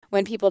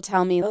when people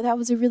tell me, oh, that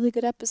was a really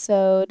good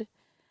episode.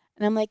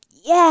 And I'm like,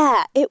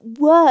 yeah, it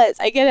was.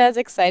 I get as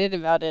excited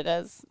about it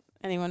as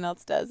anyone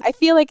else does. I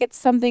feel like it's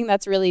something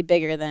that's really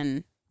bigger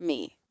than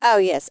me. Oh,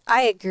 yes,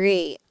 I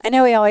agree. I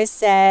know we always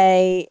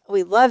say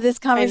we love this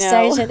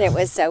conversation. It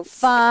was so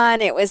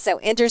fun. It was so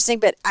interesting.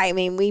 But, I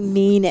mean, we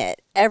mean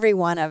it. Every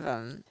one of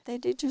them. They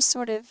do just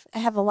sort of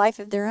have a life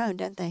of their own,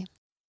 don't they?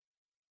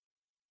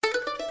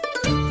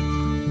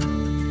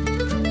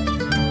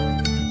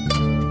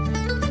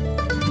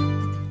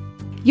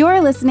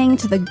 You're listening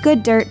to the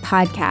Good Dirt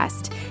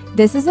Podcast.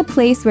 This is a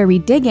place where we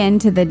dig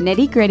into the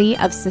nitty-gritty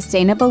of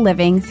sustainable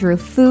living through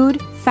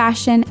food,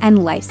 fashion,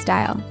 and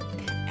lifestyle.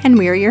 And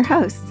we're your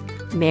hosts,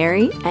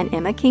 Mary and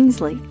Emma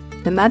Kingsley,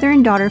 the mother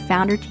and daughter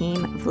founder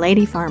team of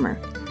Lady Farmer.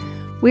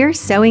 We're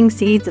sowing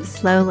seeds of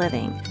slow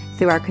living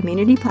through our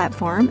community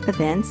platform,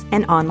 events,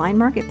 and online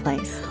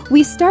marketplace.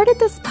 We started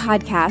this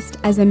podcast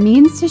as a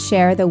means to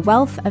share the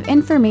wealth of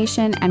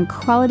information and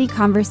quality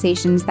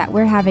conversations that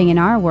we're having in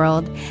our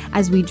world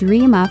as we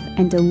dream up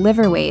and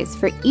deliver ways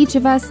for each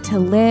of us to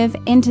live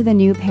into the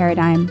new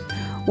paradigm,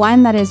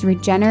 one that is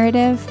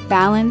regenerative,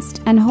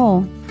 balanced, and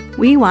whole.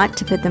 We want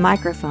to put the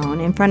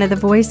microphone in front of the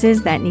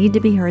voices that need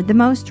to be heard the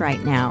most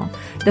right now.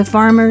 The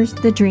farmers,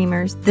 the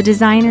dreamers, the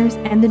designers,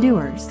 and the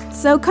doers.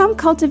 So come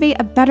cultivate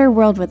a better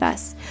world with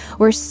us.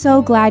 We're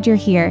so glad you're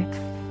here.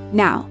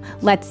 Now,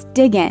 let's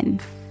dig in.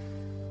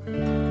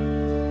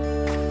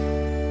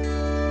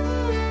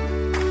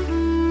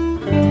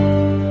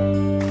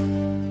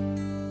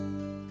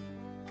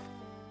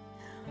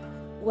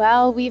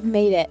 Well, we've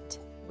made it.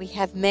 We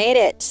have made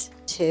it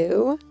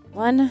to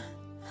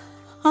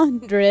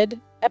 100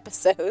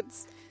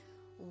 episodes.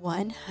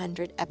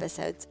 100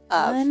 episodes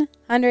of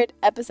 100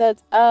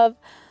 episodes of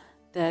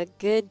the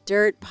Good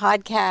Dirt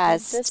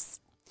Podcast.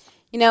 It's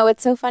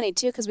so funny,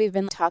 too, because we've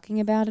been talking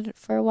about it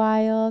for a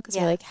while, because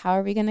we're like, how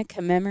are we going to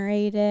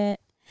commemorate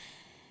it?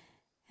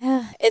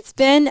 It's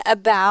been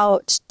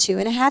about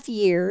 2.5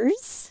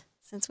 years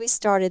since we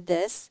started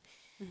this.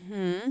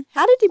 Mm-hmm.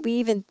 How did we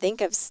even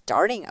think of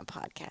starting a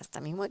podcast?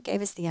 I mean, what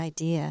gave us the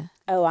idea?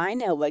 Oh, I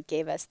know what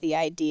gave us the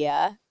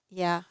idea.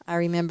 Yeah, I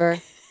remember.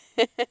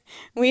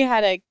 We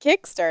had a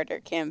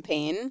Kickstarter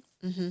campaign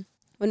Mm-hmm.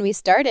 when we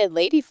started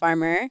Lady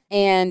Farmer,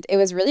 and it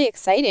was really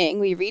exciting.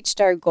 We reached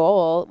our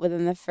goal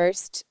within the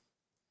first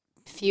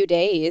few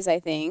days, I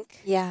think.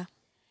 Yeah.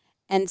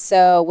 And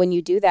so when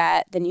you do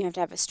that, then you have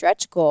to have a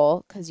stretch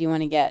goal because you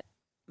want to get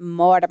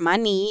more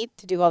money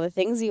to do all the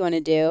things you want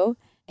to do.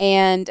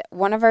 And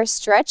one of our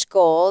stretch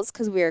goals,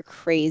 because we were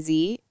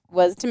crazy,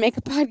 was to make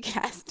a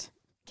podcast.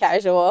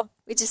 Casual.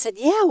 We just said,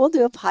 yeah, we'll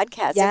do a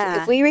podcast.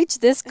 Yeah. If we reach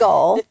this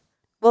goal,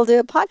 we'll do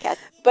a podcast.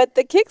 But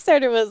the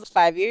Kickstarter was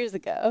 5 years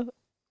ago.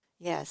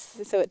 Yes.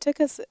 So it took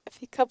us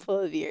a couple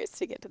of years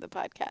to get to the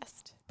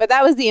podcast. But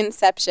that was the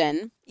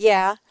inception.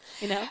 Yeah.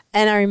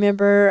 And I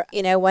remember,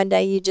 one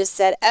day you just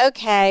said,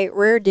 okay,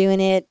 we're doing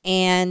it.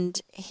 And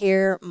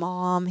here,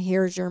 Mom,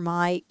 here's your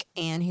mic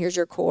and here's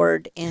your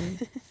cord.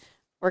 And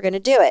we're going to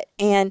do it.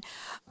 And,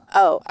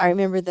 I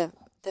remember the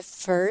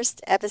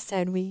first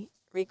episode we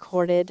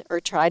recorded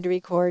or tried to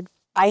record.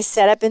 I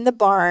set up in the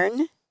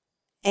barn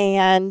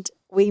and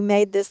we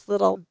made this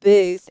little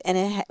booth, and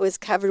it was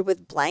covered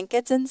with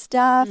blankets and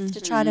stuff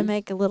to try to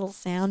make a little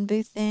sound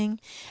booth thing.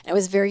 And it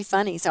was very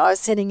funny. So I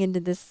was sitting into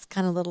this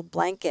kind of little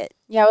blanket.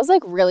 Yeah, I was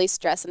like really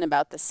stressing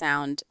about the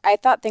sound. I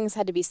thought things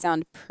had to be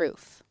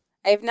soundproof.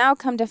 I've now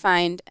come to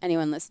find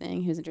anyone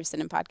listening who's interested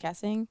in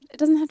podcasting, it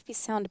doesn't have to be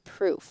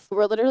soundproof.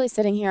 We're literally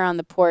sitting here on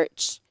the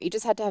porch. You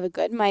just have to have a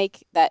good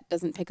mic that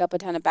doesn't pick up a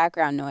ton of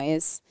background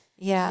noise.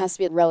 Yeah. It has to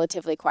be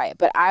relatively quiet.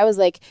 But I was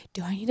like,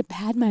 do I need to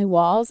pad my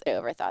walls? I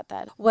overthought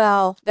that.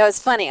 Well, that was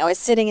funny. I was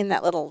sitting in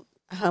that little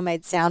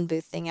homemade sound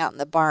booth thing out in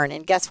the barn.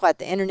 And guess what?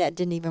 The internet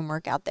didn't even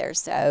work out there.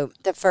 So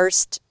the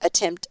first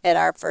attempt at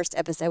our first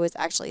episode was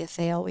actually a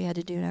fail. We had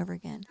to do it over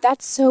again.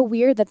 That's so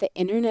weird that the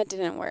internet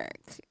didn't work.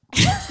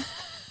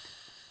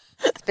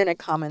 It's been a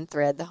common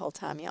thread the whole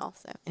time, y'all.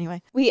 So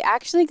anyway. We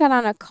actually got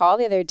on a call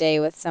the other day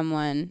with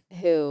someone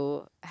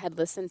who had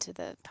listened to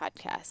the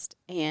podcast,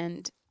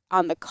 and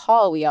on the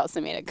call, we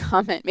also made a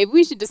comment. Maybe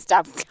we should just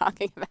stop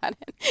talking about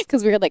it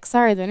because we were like,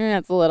 sorry, the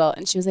internet's a little.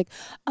 And she was like,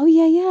 oh,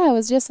 yeah, I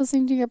was just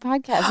listening to your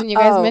podcast. And you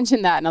guys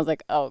mentioned that. And I was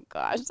like, oh,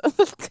 gosh.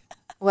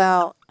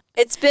 Well,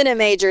 it's been a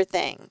major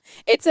thing.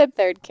 It's a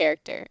third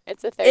character.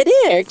 It's a third It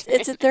is. character.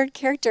 It's a third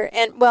character.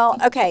 And, well,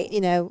 okay,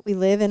 we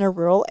live in a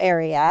rural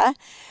area.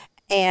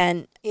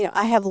 And,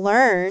 I have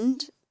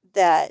learned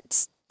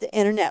that the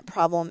internet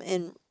problem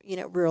in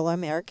rural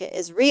America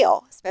is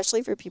real,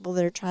 especially for people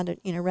that are trying to,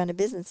 run a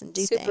business and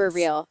do things. Super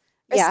real.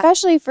 Yeah.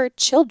 Especially for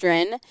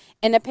children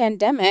in a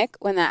pandemic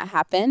when that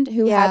happened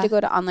who had to go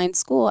to online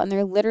school and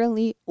there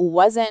literally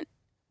wasn't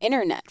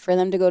internet for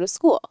them to go to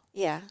school.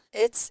 Yeah.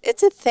 It's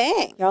a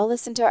thing. Y'all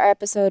listen to our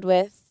episode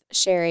with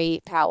Sherry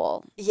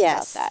Powell.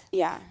 Yes. About that.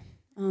 Yeah.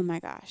 Oh my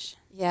gosh.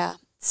 Yeah.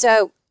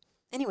 So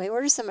anyway,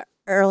 what are some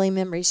early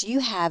memories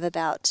you have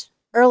about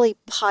early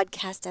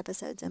podcast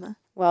episodes, Emma?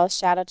 Well,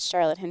 shout out to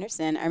Charlotte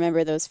Henderson. I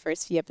remember those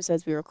first few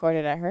episodes we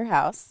recorded at her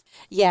house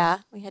Yeah,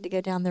 we had to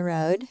go down the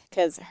road.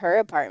 because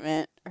her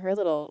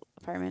little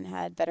apartment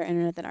had better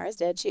internet than ours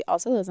did. She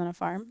also lives on a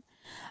farm.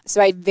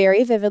 So I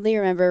very vividly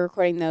remember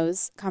recording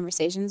those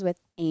conversations with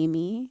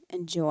Amy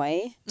and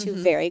Joy, two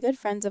very good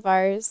friends of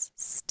ours,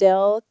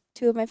 still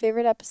two of my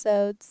favorite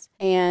episodes.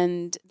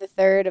 And the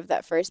third of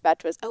that first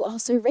batch was,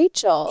 also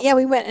Rachel. Yeah,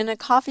 we went in a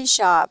coffee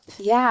shop.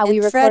 Yeah, in we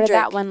recorded Frederick.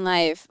 that one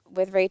live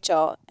with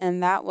Rachel,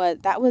 and that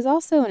was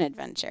also an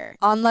adventure.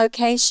 On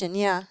location,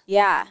 yeah.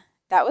 Yeah,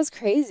 that was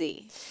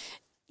crazy.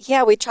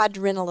 Yeah, we tried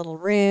to rent a little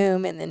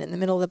room, and then in the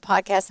middle of the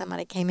podcast,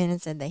 somebody came in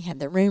and said they had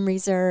the room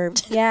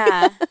reserved.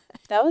 Yeah,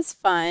 that was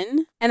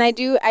fun. And I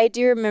do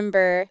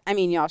remember, I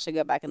mean, y'all should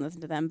go back and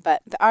listen to them,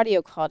 but the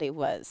audio quality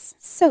was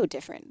so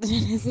different than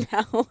it is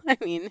now. I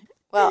mean,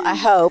 Well, I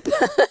hope.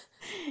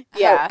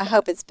 I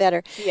hope it's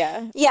better.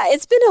 Yeah. Yeah,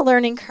 it's been a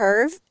learning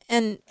curve.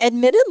 And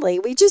admittedly,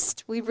 we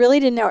really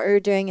didn't know what we were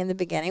doing in the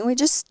beginning. We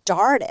just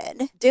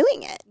started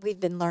doing it. We've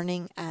been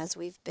learning as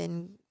we've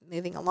been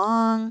moving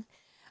along,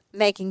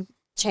 making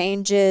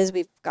changes.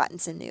 We've gotten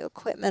some new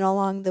equipment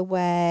along the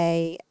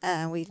way.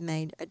 We've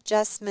made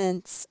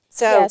adjustments.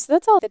 So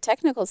that's all the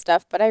technical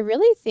stuff. But I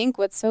really think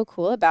what's so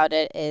cool about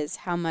it is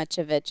how much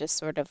of it just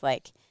sort of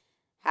like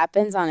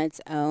happens on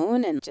its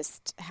own, and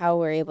just how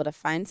we're able to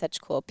find such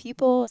cool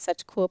people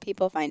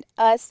find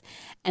us,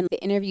 and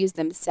the interviews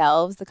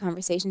themselves, the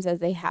conversations as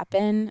they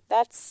happen.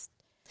 That's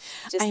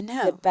just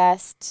the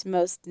best,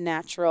 most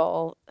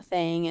natural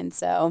thing. And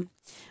so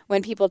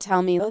when people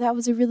tell me, that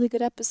was a really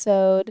good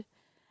episode,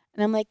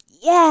 and I'm like,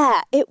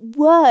 yeah, it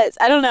was.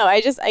 I don't know.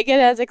 I get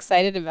as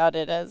excited about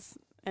it as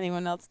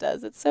anyone else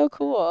does. It's so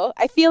cool.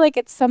 I feel like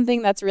it's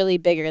something that's really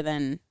bigger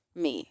than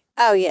me.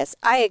 Oh, yes,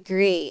 I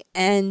agree.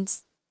 And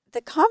the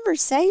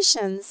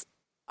conversations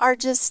are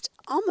just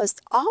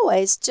almost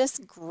always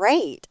just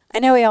great. I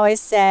know we always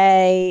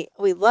say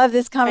we love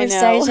this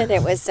conversation.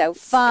 It was so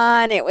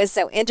fun. It was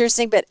so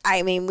interesting. But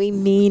I mean, we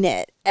mean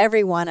it.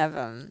 Every one of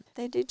them.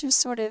 They do just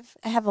sort of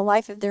have a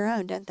life of their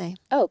own, don't they?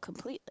 Oh,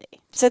 completely.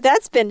 So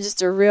that's been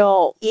just a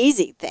real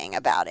easy thing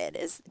about it,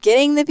 is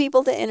getting the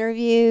people to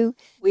interview.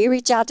 We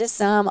reach out to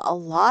some. A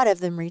lot of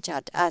them reach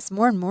out to us.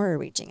 More and more are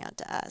reaching out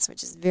to us,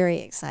 which is very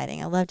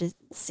exciting. I love to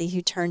see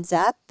who turns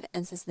up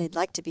and says they'd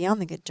like to be on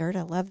The Good Dirt.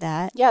 I love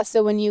that. Yeah,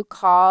 so when you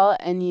call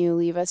and you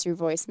leave us your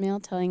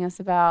voicemail telling us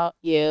about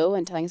you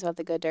and telling us about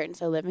The Good Dirt and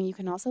So Living, you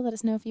can also let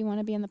us know if you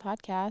want to be in the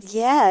podcast.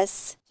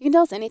 Yes. You can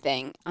tell us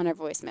anything on our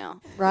voicemail.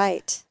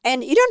 Right.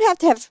 And you don't have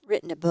to have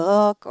written a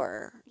book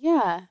or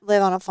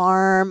live on a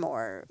farm,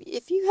 or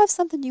if you have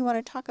something you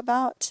want to talk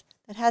about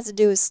that has to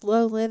do with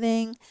slow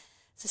living,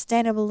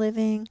 sustainable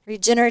living,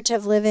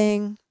 regenerative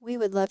living, we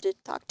would love to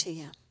talk to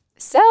you.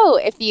 So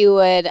if you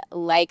would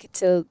like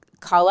to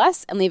call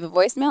us and leave a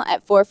voicemail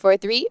at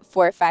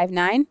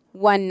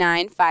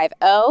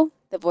 443-459-1950,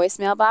 the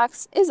voicemail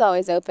box is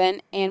always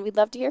open, and we'd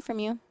love to hear from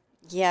you.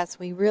 Yes,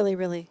 we really,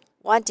 really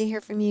want to hear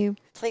from you.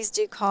 Please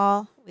do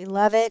call. We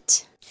love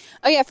it.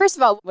 Oh, yeah. First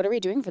of all, what are we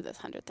doing for this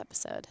 100th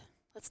episode?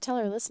 Let's tell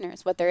our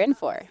listeners what they're in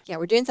for. Yeah,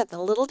 we're doing something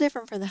a little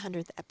different for the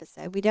 100th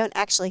episode. We don't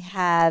actually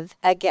have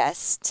a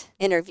guest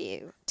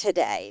interview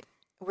today.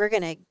 We're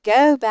going to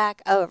go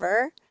back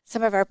over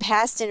some of our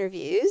past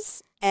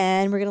interviews,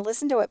 and we're going to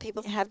listen to what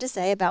people have to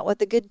say about what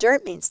the good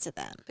dirt means to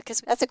them,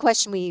 because that's a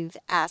question we've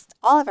asked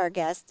all of our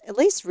guests, at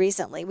least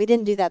recently. We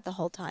didn't do that the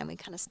whole time. We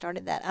kind of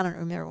started that. I don't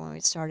remember when we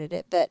started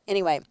it, but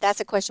anyway,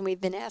 that's a question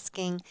we've been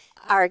asking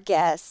our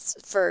guests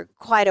for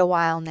quite a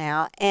while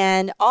now,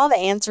 and all the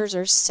answers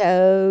are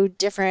so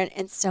different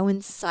and so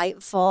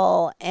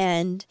insightful,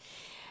 and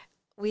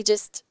we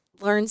just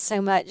learned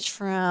so much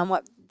from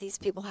what these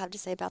people have to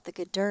say about the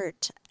good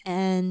dirt.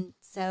 And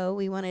so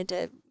we wanted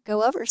to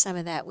go over some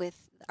of that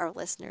with our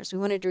listeners. We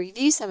wanted to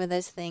review some of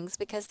those things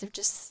because they're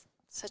just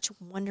such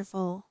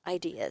wonderful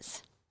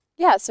ideas.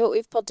 Yeah, so what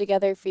we've pulled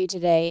together for you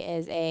today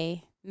is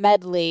a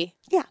medley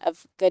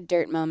of good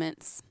dirt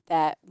moments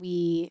that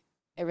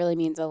it really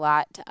means a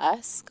lot to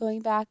us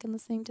going back and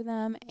listening to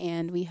them,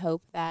 and we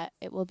hope that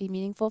it will be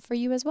meaningful for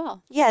you as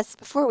well. Yes,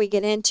 before we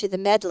get into the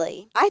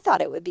medley, I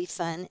thought it would be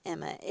fun,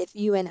 Emma, if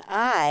you and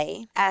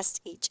I asked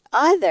each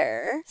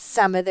other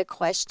some of the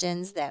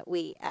questions that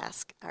we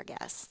ask our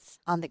guests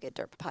on the Good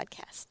Dirt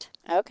podcast.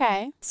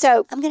 Okay.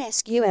 So I'm going to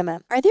ask you, Emma,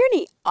 are there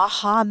any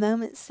aha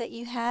moments that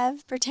you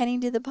have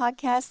pertaining to the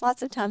podcast?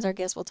 Lots of times our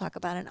guests will talk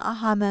about an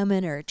aha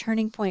moment or a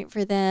turning point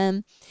for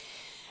them,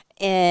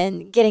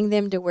 and getting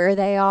them to where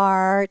they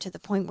are, to the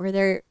point where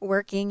they're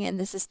working in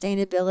the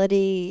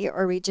sustainability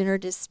or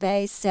regenerative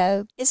space.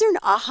 So is there an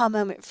aha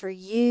moment for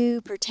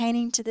you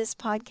pertaining to this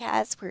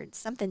podcast where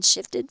something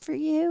shifted for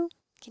you?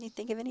 Can you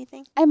think of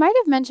anything? I might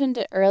have mentioned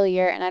it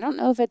earlier, and I don't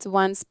know if it's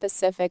one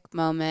specific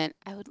moment.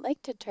 I would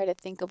like to try to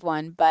think of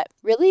one, but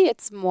really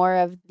it's more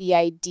of the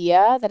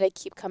idea that I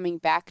keep coming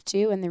back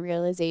to, and the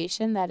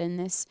realization that in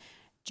this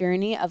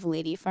journey of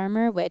Lady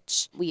Farmer,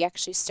 which we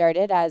actually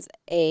started as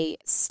a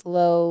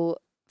slow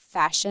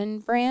fashion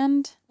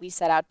brand, we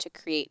set out to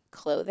create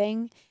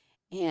clothing,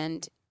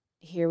 and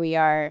here we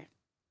are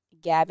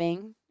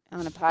gabbing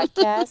on a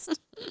podcast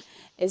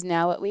is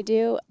now what we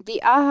do.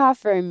 The aha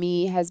for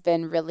me has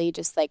been really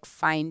just like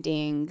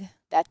finding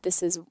that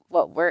this is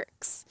what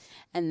works,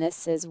 and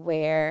this is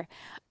where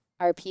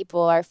our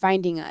people are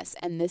finding us,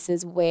 and this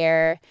is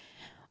where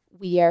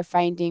we are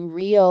finding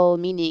real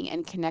meaning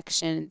and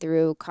connection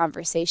through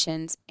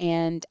conversations.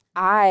 And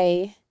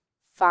I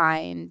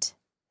find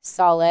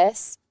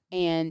solace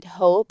and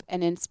hope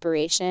and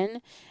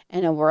inspiration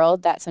in a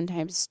world that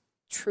sometimes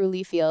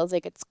truly feels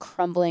like it's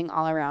crumbling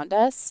all around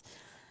us.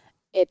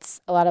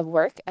 It's a lot of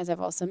work, as I've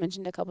also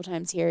mentioned a couple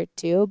times here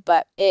too,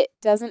 but it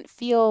doesn't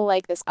feel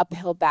like this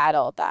uphill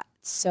battle that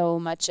so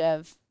much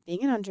of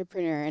being an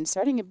entrepreneur and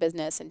starting a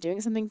business and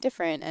doing something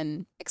different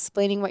and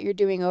explaining what you're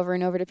doing over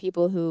and over to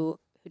people who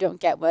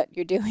don't get what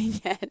you're doing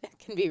yet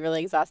can be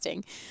really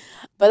exhausting.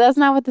 But that's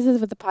not what this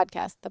is with the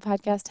podcast. The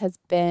podcast has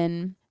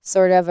been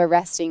sort of a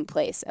resting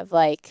place of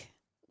like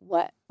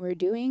what we're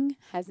doing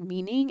has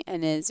meaning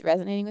and is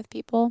resonating with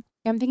people.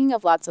 I'm thinking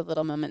of lots of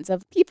little moments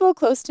of people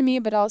close to me,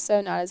 but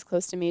also not as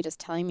close to me, just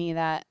telling me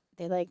that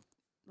they like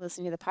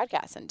listening to the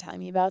podcast and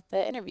telling me about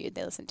the interview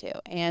they listen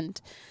to. And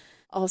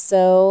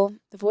also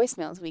the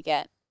voicemails we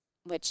get,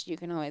 which you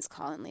can always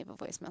call and leave a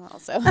voicemail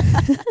also.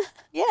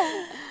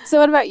 Yeah. So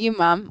what about you,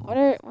 Mom? What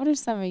are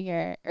some of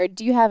your, or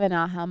do you have an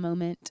aha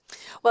moment?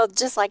 Well,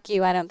 just like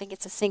you, I don't think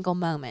it's a single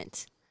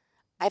moment.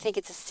 I think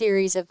it's a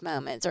series of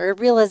moments or a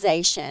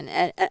realization,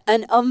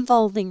 an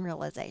unfolding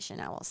realization,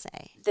 I will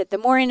say. That the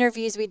more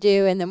interviews we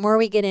do and the more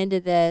we get into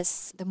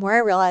this, the more I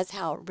realize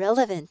how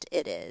relevant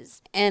it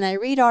is. And I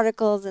read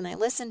articles and I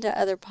listen to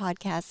other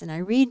podcasts and I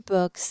read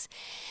books,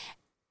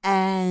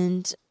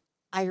 and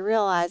I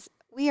realize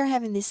we are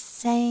having the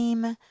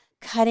same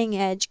cutting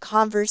edge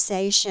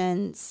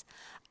conversations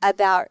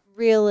about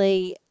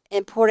really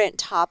important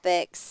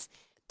topics,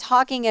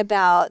 talking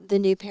about the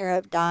new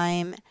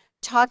paradigm,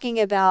 talking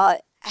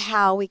about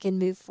how we can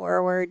move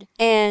forward.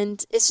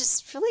 And it's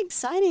just really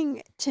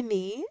exciting to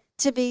me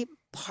to be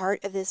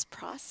part of this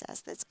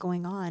process that's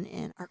going on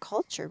in our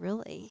culture,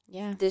 really.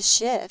 Yeah. This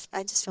shift.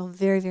 I just feel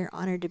very, very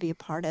honored to be a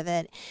part of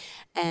it,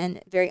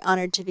 and very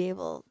honored to be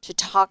able to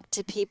talk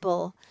to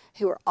people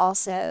who are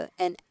also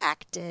an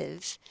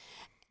active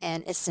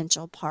and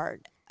essential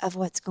part of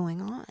what's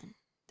going on.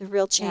 The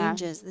real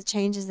changes, the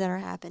changes that are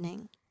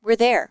happening. We're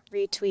there.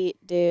 Retweet,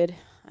 dude.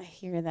 I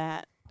hear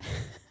that.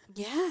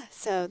 Yeah,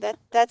 so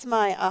that's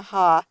my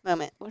aha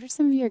moment. What are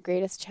some of your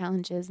greatest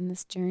challenges in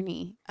this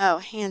journey? Oh,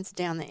 hands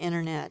down the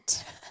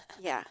internet.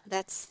 Yeah,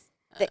 that's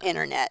the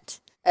internet.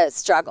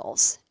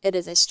 Struggles. It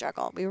is a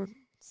struggle. We were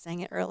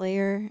saying it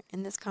earlier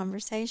in this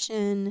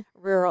conversation.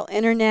 Rural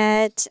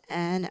internet.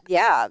 And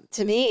yeah,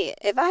 to me,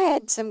 if I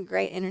had some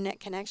great internet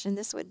connection,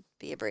 this would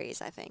be a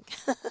breeze, I think.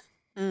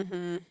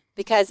 Mm-hmm.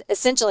 Because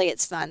essentially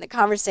it's fun. The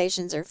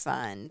conversations are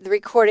fun. The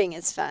recording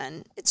is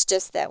fun. It's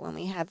just that when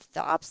we have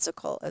the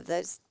obstacle of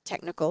those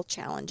technical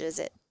challenges,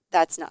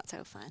 that's not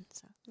so fun.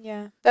 So.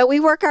 Yeah. But we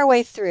work our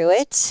way through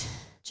it,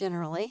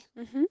 generally.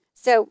 Mm-hmm.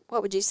 So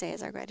what would you say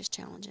is our greatest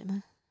challenge,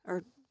 Emma?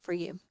 Or for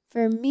you?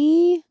 For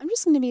me, I'm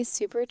just going to be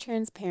super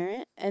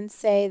transparent and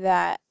say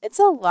that it's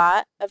a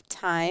lot of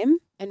time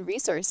and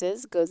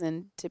resources goes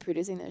into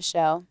producing this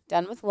show.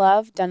 Done with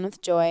love, done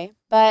with joy.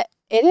 But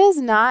it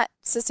is not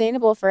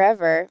sustainable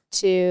forever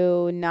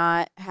to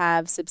not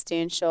have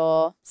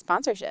substantial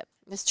sponsorship.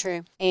 It's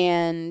true.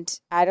 And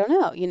I don't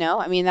know,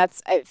 I mean,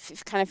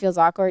 it kind of feels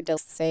awkward to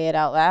say it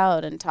out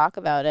loud and talk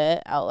about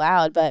it out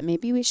loud, but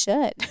maybe we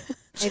should.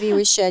 Maybe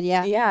we should,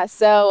 yeah. Yeah.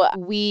 So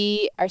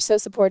we are so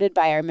supported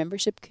by our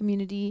membership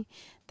community.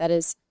 That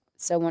is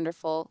so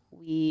wonderful.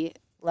 We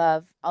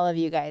love all of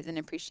you guys and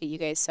appreciate you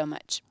guys so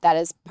much. That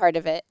is part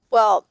of it.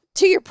 Well,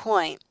 to your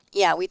point,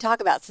 yeah, we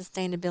talk about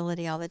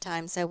sustainability all the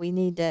time, so we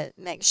need to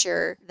make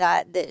sure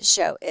that the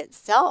show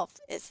itself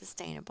is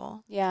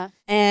sustainable. Yeah.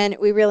 And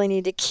we really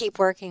need to keep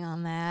working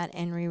on that,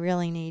 and we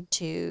really need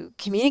to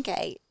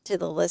communicate to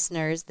the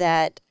listeners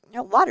that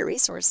a lot of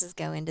resources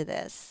go into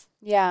this.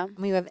 Yeah.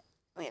 We have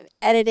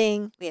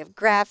editing, we have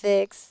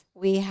graphics,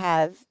 we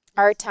have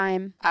Our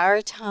time.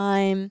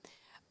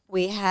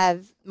 we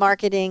have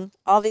marketing,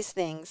 all these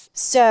things.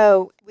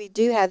 So we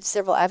do have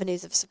several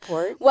avenues of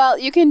support. Well,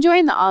 you can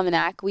join the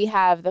Almanac. We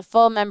have the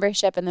full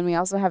membership, and then we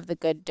also have the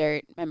Good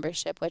Dirt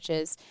membership, which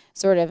is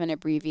sort of an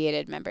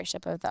abbreviated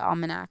membership of the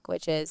Almanac,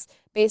 which is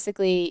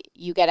basically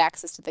you get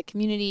access to the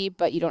community,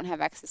 but you don't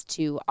have access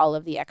to all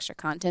of the extra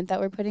content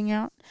that we're putting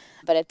out.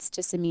 But it's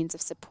just a means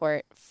of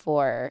support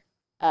for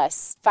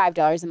us,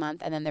 $5 a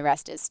month, and then the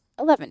rest is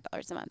 $11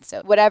 a month.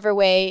 So whatever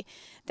way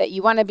that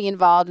you want to be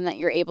involved and that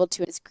you're able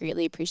to is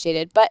greatly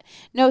appreciated. But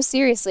no,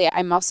 seriously,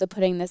 I'm also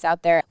putting this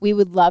out there. We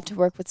would love to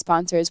work with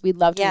sponsors. We'd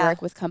love to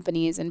work with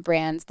companies and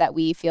brands that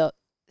we feel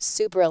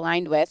super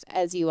aligned with.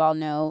 As you all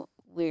know,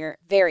 we're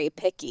very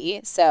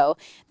picky. So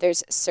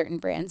there's certain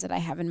brands that I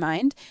have in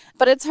mind.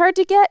 But it's hard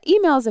to get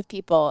emails of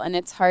people, and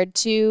it's hard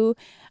to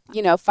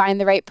find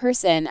the right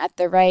person at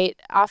the right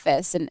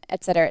office and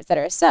et cetera, et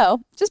cetera.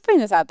 So just putting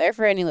this out there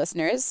for any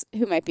listeners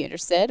who might be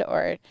interested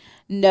or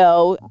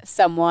know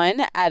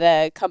someone at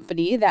a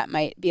company that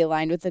might be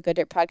aligned with the Good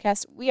Dirt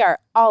podcast. We are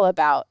all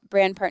about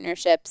brand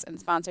partnerships and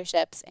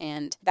sponsorships,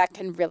 and that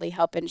can really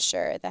help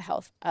ensure the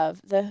health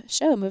of the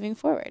show moving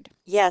forward.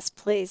 Yes,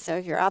 please. So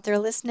if you're out there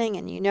listening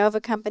and you know of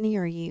a company,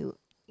 or you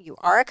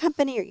are a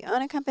company, or you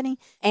own a company,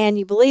 and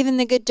you believe in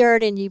the Good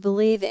Dirt and you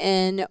believe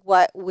in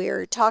what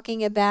we're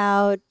talking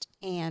about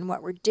and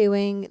what we're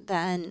doing,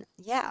 then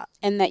yeah.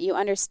 And that you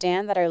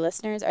understand that our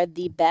listeners are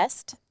the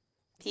best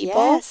people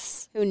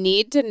Yes. who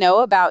need to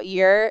know about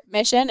your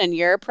mission and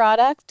your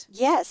product.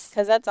 Yes.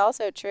 Because that's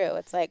also true.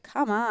 It's like,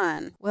 come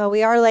on. Well,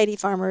 we are lady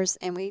farmers,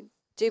 and we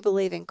do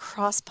believe in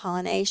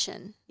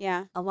cross-pollination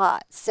Yeah. a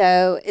lot.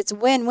 So it's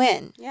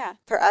win-win Yeah.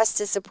 for us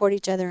to support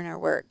each other in our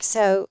work.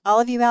 So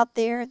all of you out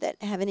there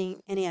that have any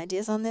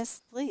ideas on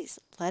this, please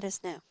let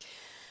us know.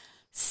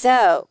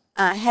 So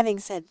having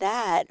said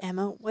that,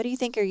 Emma, what do you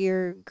think are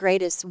your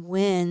greatest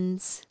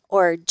wins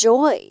or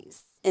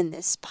joys in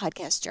this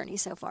podcast journey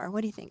so far?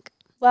 What do you think?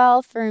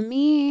 Well, for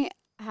me,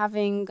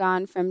 having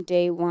gone from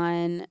day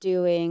one,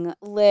 doing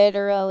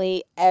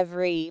literally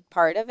every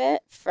part of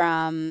it,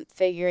 from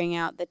figuring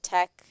out the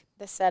tech,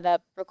 the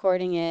setup,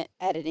 recording it,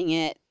 editing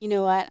it. You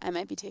know what? I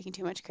might be taking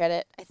too much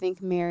credit. I think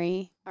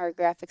Mary, our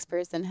graphics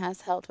person,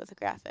 has helped with the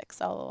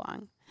graphics all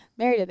along.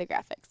 Mary did the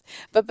graphics.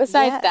 But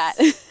besides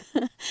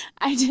that,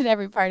 I did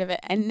every part of it.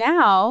 And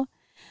now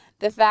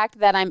the fact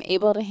that I'm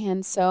able to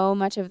hand so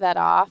much of that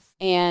off,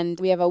 and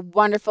we have a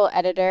wonderful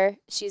editor.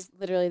 She's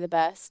literally the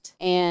best.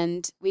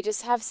 And we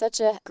just have such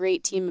a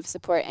great team of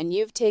support. And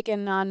you've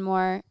taken on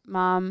more,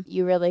 Mom.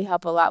 You really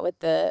help a lot with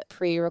the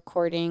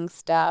pre-recording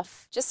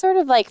stuff. Just sort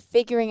of like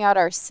figuring out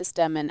our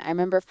system. And I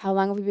remember, how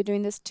long have we been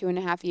doing this?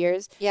 2.5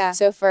 years? Yeah.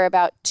 So for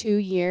about 2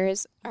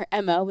 years, our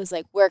MO was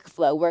like,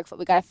 workflow.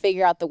 We got to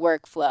figure out the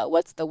workflow.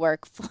 What's the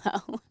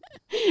workflow?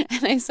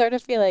 And I sort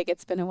of feel like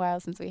it's been a while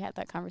since we had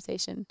that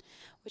conversation,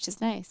 which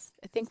is nice.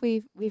 I think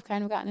we've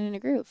kind of gotten in a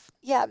groove.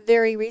 Yeah,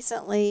 very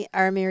recently,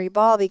 our Mary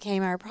Ball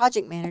became our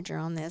project manager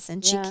on this,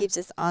 and she Yeah. keeps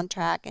us on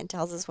track and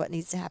tells us what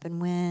needs to happen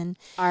when.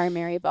 Our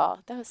Mary Ball.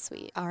 That was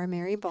sweet. Our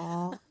Mary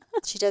Ball.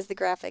 She does the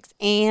graphics,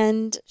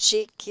 and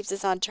she keeps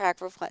us on track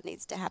for what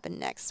needs to happen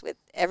next with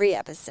every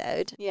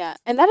episode. Yeah.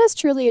 And that is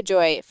truly a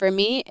joy. For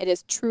me, it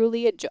is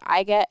truly a joy.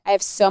 I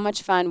have so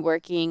much fun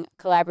working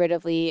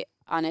collaboratively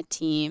on a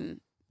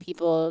team.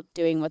 People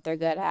doing what they're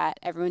good at,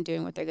 everyone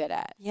doing what they're good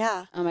at.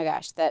 Yeah. Oh my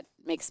gosh, that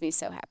makes me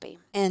so happy.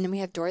 And we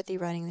have Dorothy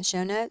writing the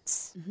show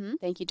notes.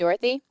 Thank you,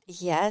 Dorothy.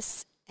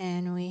 Yes.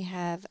 And we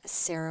have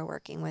Sarah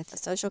working with the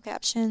social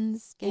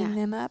captions, getting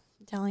them up,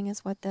 telling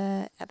us what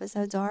the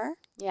episodes are.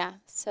 Yeah,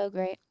 so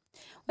great.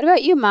 What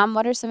about you, Mom?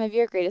 What are some of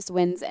your greatest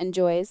wins and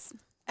joys?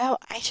 Oh,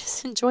 I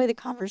just enjoy the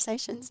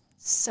conversations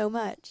so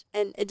much.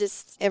 And it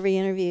just, every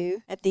interview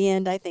at the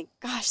end, I think,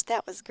 gosh,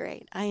 that was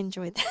great. I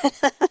enjoyed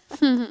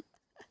that.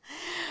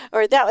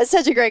 Or that was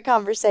such a great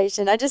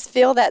conversation. I just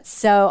feel that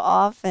so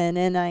often.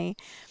 And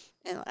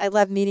I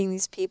love meeting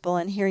these people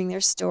and hearing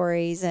their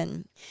stories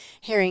and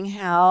hearing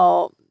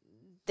how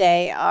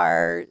they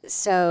are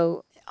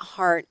so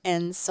heart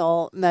and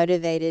soul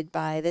motivated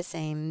by the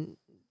same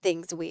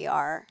things we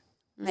are,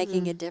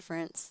 making a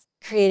difference,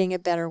 creating a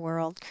better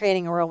world,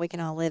 creating a world we can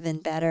all live in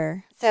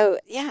better. So,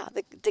 yeah,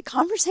 the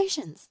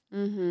conversations.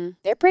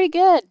 They're pretty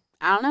good.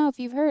 I don't know if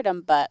you've heard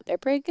them, but they're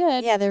pretty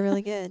good. Yeah, they're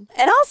really good.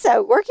 And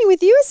also, working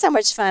with you is so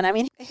much fun. I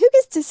mean, who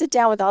gets to sit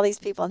down with all these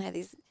people and have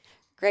these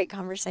great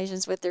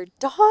conversations with their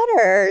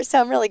daughter? So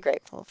I'm really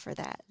grateful for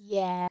that.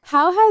 Yeah.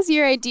 How has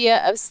your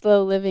idea of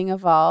slow living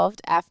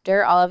evolved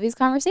after all of these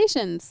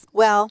conversations?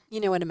 Well, you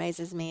know what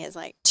amazes me is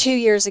like 2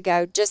 years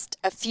ago, just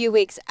a few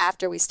weeks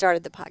after we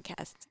started the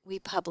podcast, we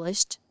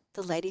published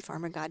The Lady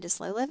Farmer Guide to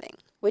Slow Living.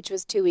 Which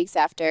was 2 weeks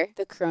after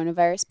the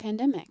coronavirus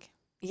pandemic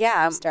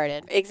Yeah,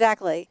 started.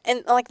 exactly.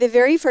 And like the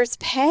very first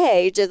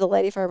page of The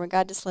Lady Farmer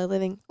Guide to Slow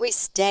Living, we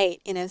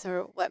state,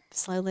 sort of what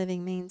slow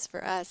living means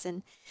for us.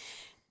 And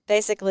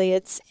basically,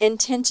 it's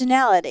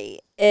intentionality.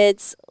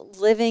 It's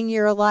living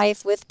your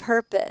life with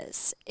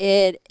purpose.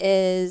 It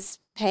is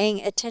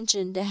paying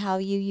attention to how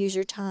you use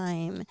your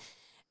time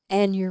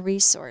and your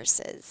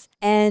resources.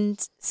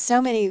 And so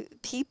many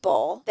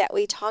people that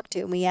we talk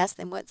to and we ask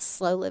them, what's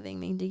slow living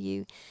mean to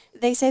you?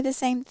 They say the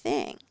same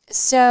thing.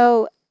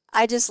 So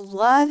I just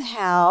love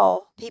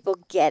how people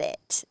get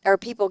it, or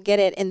people get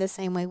it in the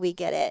same way we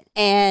get it.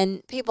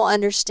 And people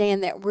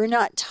understand that we're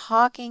not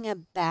talking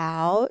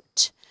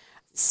about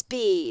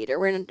speed, or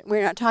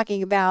we're not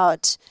talking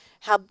about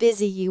how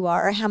busy you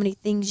are or how many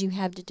things you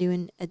have to do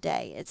in a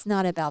day. It's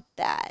not about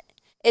that.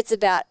 It's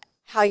about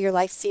how your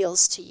life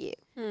feels to you,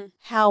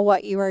 how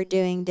what you are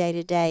doing day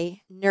to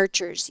day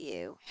nurtures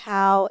you,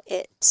 how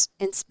it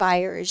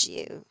inspires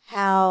you,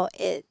 how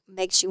it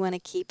makes you want to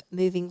keep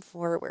moving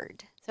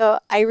forward. So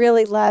I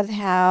really love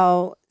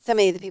how so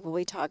many of the people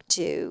we talk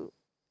to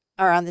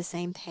are on the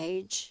same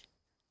page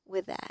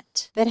with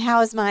that. But how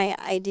has my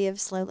idea of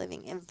slow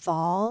living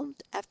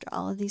evolved after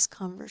all of these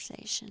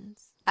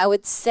conversations? I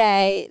would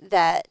say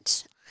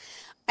that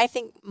I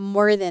think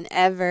more than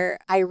ever,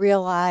 I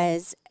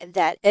realize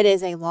that it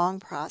is a long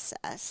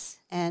process,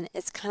 and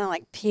it's kind of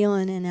like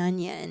peeling an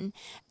onion.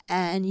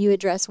 And you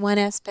address one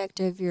aspect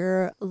of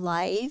your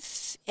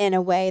life in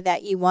a way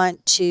that you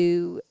want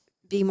to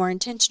be more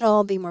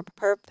intentional, be more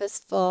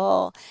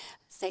purposeful,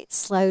 say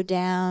slow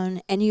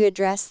down, and you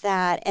address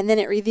that, and then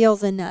it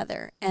reveals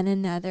another and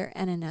another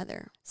and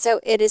another. So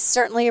it is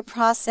certainly a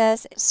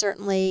process,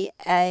 certainly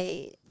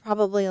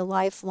probably a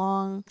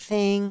lifelong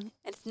thing.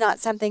 It's not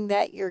something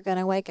that you're going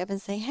to wake up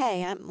and say,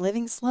 hey, I'm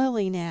living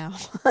slowly now.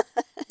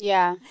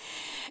 Yeah.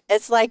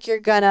 It's like you're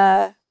going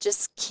to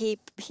just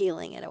keep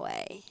peeling it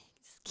away.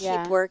 Keep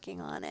Yeah.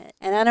 working on it.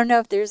 And I don't know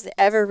if there's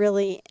ever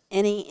really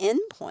any end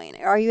point.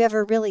 Are you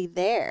ever really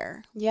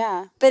there?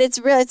 Yeah. But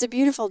it's a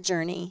beautiful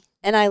journey.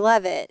 And I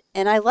love it.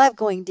 And I love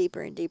going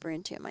deeper and deeper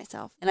into it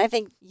myself. And I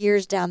think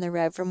years down the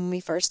road from when we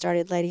first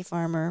started Lady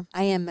Farmer,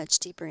 I am much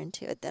deeper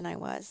into it than I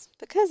was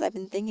because I've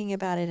been thinking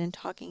about it and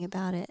talking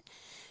about it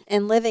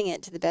and living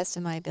it to the best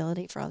of my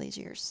ability for all these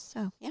years.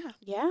 So, yeah.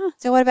 Yeah.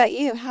 So what about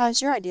you? How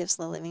has your idea of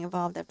slow living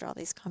evolved after all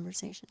these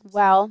conversations?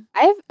 Well,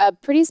 I have a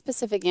pretty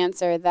specific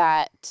answer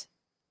that,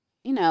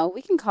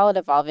 we can call it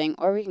evolving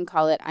or we can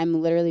call it,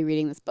 I'm literally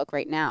reading this book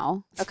right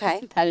now.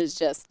 Okay. That is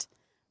just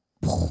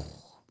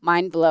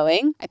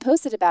mind-blowing. I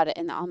posted about it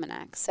in the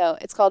Almanac. So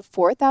it's called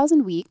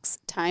 4,000 Weeks,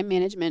 Time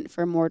Management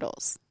for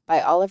Mortals by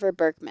Oliver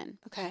Burkeman.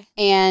 Okay.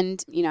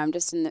 And, I'm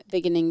just in the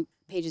beginning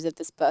pages of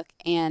this book.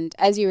 And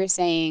as you were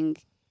saying,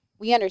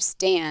 we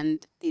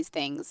understand these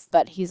things,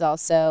 but he's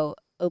also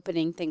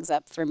opening things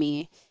up for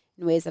me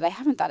in ways that I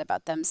haven't thought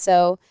about them.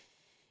 So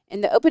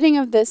in the opening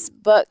of this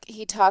book,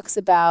 he talks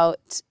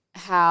about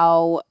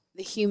how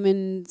the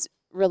human's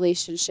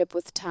relationship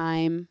with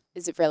time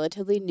is a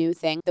relatively new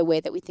thing. The way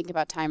that we think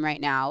about time right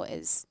now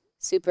is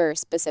super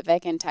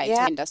specific and tied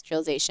to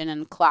industrialization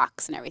and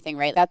clocks and everything,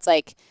 right? That's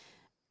like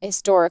a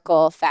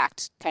historical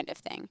fact kind of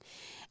thing.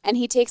 And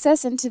he takes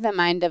us into the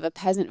mind of a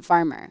peasant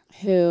farmer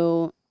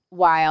who,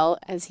 while,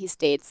 as he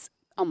states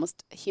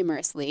almost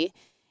humorously,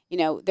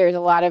 there's a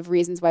lot of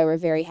reasons why we're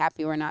very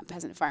happy we're not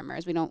peasant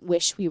farmers. We don't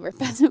wish we were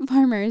peasant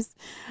farmers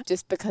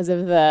just because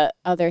of the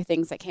other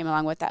things that came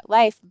along with that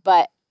life.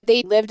 But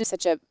they lived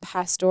such a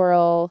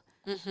pastoral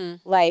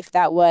life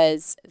that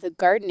was the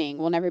gardening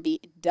will never be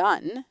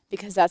done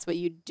because that's what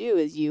you do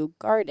is you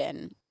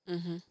garden.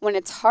 When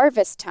it's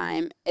harvest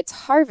time,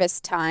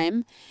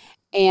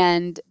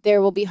 and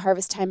there will be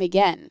harvest time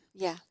again.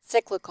 Yeah.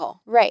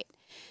 Cyclical. Right.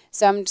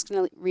 So I'm just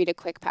going to read a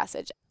quick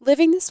passage.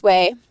 Living this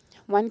way,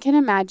 one can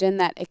imagine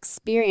that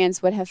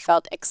experience would have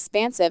felt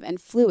expansive and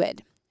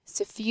fluid,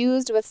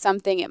 suffused with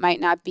something it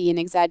might not be an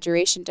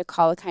exaggeration to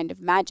call a kind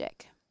of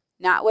magic.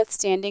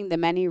 Notwithstanding the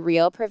many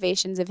real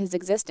privations of his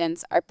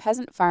existence, our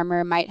peasant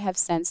farmer might have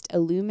sensed a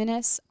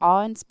luminous,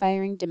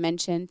 awe-inspiring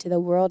dimension to the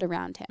world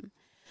around him.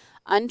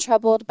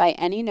 Untroubled by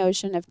any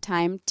notion of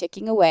time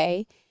ticking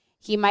away,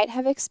 he might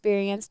have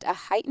experienced a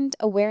heightened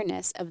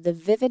awareness of the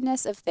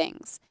vividness of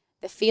things,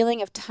 the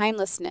feeling of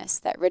timelessness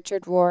that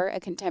Richard Rohr, a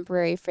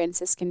contemporary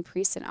Franciscan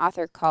priest and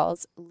author,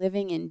 calls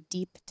living in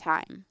deep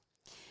time.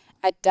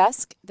 At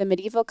dusk, the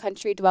medieval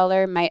country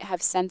dweller might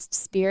have sensed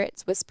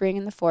spirits whispering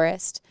in the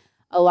forest.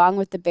 Along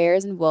with the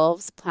bears and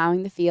wolves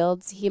plowing the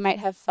fields, he might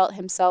have felt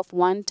himself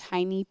one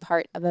tiny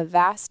part of a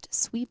vast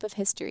sweep of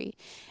history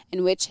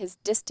in which his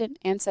distant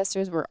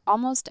ancestors were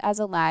almost as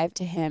alive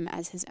to him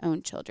as his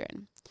own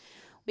children.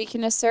 We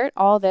can assert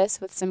all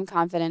this with some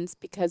confidence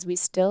because we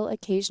still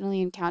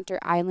occasionally encounter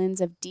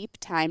islands of deep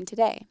time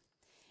today.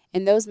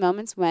 In those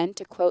moments when,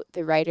 to quote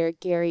the writer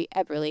Gary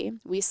Eberly,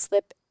 we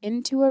slip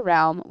into a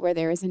realm where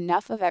there is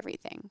enough of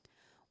everything,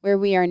 where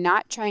we are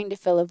not trying to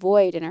fill a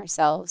void in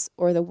ourselves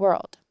or the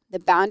world. The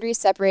boundary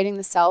separating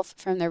the self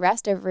from the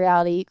rest of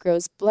reality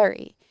grows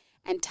blurry,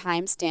 and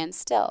time stands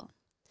still.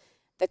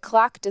 The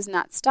clock does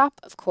not stop,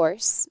 of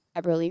course,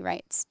 Eberly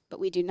writes, but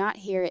we do not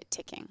hear it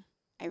ticking.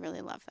 I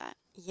really love that.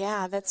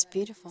 Yeah, that's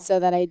beautiful. So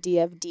that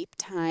idea of deep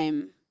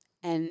time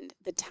and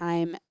the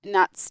time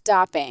not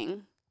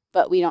stopping,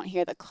 but we don't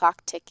hear the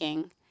clock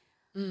ticking,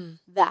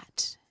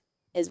 that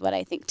is what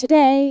I think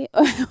today,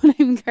 or what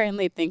I'm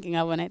currently thinking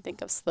of when I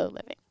think of slow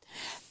living.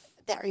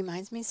 That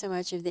reminds me so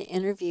much of the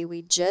interview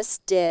we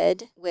just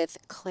did with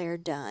Claire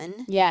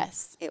Dunn.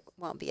 Yes. It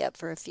won't be up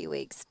for a few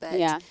weeks, but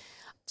Yeah.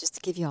 just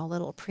to give you a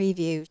little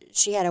preview,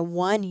 she had a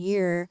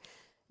 1-year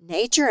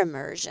nature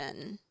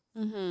immersion.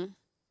 Mm-hmm.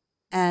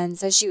 And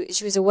so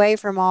she was away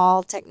from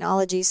all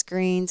technology,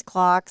 screens,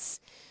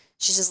 clocks.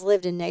 She just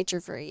lived in nature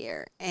for a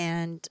year.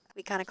 And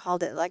we kind of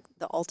called it like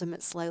the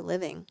ultimate slow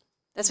living.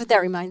 That's what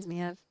that reminds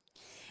me of.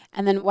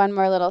 And then one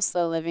more little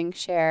slow living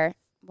share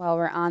while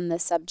we're on the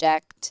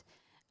subject.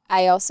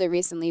 I also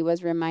recently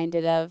was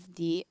reminded of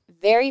the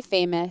very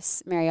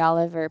famous Mary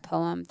Oliver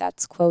poem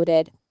that's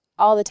quoted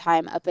all the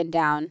time up and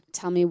down.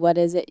 Tell me, what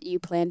is it you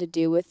plan to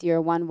do with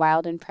your one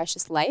wild and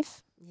precious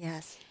life?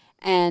 Yes.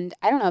 And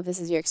I don't know if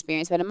this is your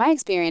experience, but in my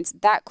experience,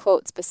 that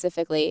quote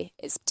specifically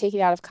is taken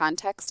out of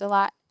context a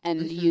lot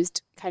and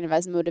used kind of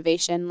as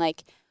motivation.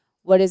 Like,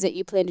 what is it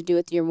you plan to do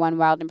with your one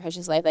wild and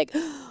precious life? Like,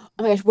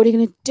 oh my gosh, what are you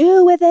going to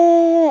do with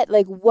it?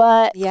 Like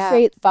what?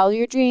 Yeah. Follow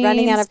your dreams.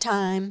 Running out of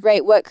time.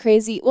 Right. What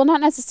crazy, well,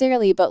 not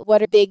necessarily, but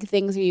what are big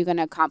things are you going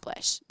to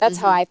accomplish? That's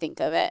how I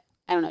think of it.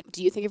 I don't know.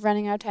 Do you think of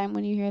running out of time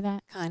when you hear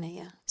that? Kind of,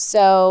 yeah.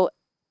 So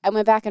I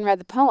went back and read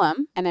the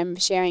poem, and I'm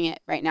sharing it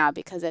right now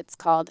because it's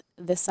called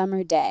The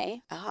Summer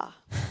Day. Ah.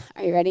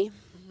 Are you ready?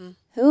 Mm-hmm.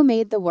 Who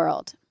made the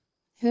world?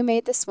 Who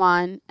made the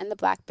swan and the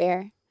black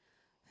bear?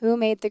 Who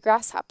made the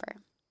grasshopper?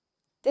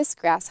 This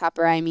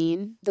grasshopper, I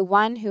mean, the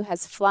one who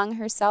has flung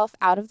herself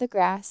out of the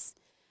grass,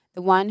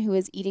 the one who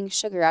is eating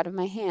sugar out of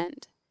my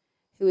hand,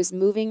 who is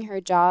moving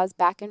her jaws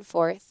back and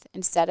forth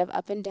instead of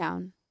up and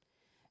down,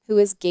 who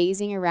is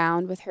gazing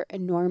around with her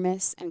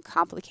enormous and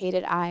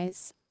complicated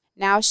eyes.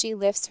 Now she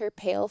lifts her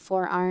pale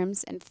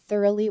forearms and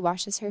thoroughly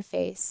washes her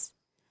face.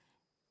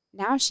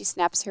 Now she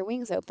snaps her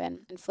wings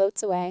open and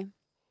floats away.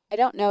 I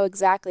don't know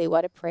exactly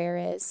what a prayer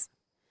is.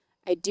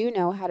 I do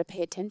know how to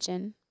pay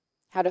attention,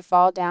 how to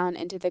fall down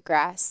into the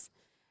grass,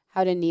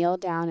 how to kneel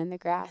down in the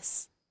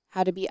grass,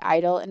 how to be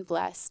idle and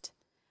blessed,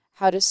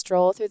 how to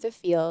stroll through the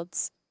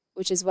fields,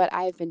 which is what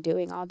I have been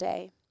doing all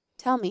day.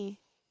 Tell me,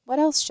 what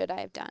else should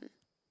I have done?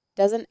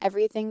 Doesn't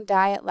everything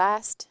die at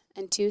last,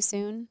 and too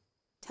soon?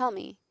 Tell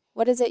me,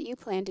 what is it you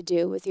plan to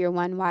do with your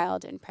one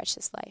wild and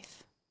precious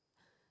life?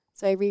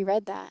 So I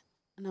reread that,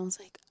 and I was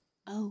like,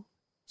 oh,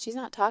 she's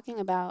not talking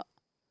about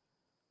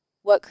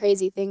what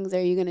crazy things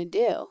are you going to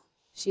do.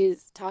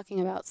 She's talking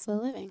about slow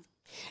living.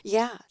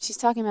 Yeah. She's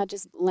talking about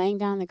just laying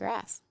down in the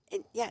grass.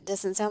 It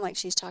doesn't sound like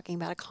she's talking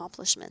about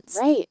accomplishments.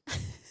 Right.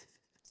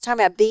 She's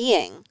talking about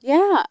being.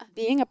 Yeah,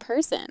 being a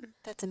person.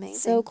 That's amazing.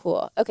 So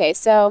cool. Okay,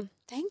 so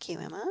thank you,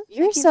 Emma.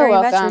 You're Thank you so very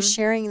much welcome. for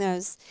sharing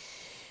those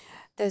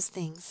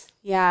things.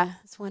 yeah.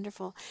 It's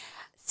wonderful.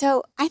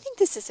 So I think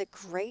this is a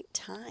great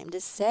time to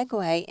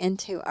segue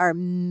into our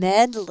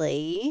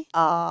medley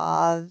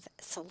of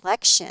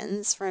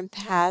selections from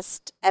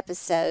past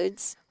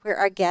episodes where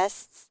our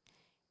guests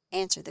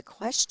answer the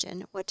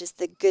question, what does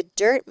the good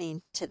dirt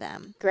mean to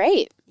them?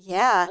 Great.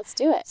 Yeah. Let's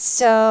do it.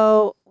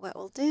 So what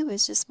we'll do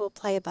is we'll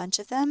play a bunch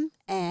of them,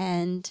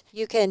 and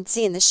you can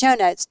see in the show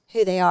notes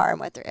who they are and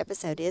what their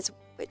episode is,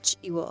 which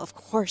you will, of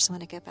course,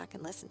 want to go back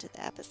and listen to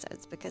the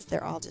episodes because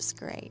they're all just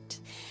great.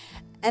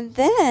 And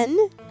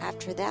then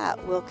after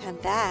that, we'll come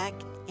back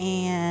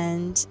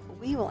and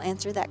we will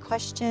answer that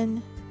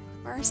question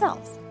for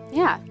ourselves.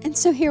 Yeah. And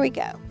so here we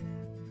go.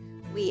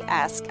 We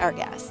ask our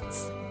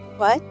guests,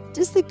 what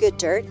does the good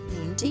dirt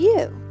mean to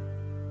you?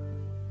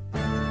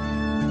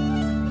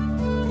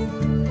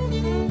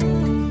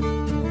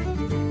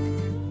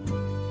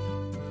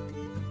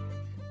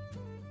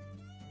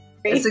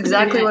 It's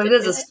exactly what it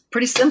is. It's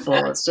pretty simple.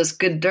 It's just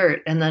good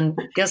dirt. And then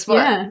guess what?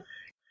 Yeah.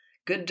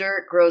 Good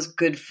dirt grows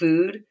good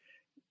food.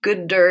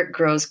 Good dirt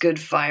grows good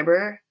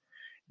fiber.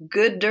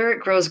 Good dirt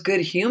grows good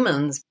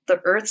humans.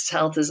 The earth's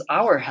health is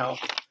our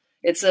health.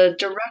 It's a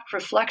direct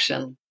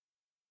reflection.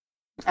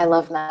 I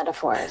love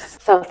metaphors.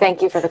 So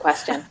thank you for the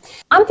question.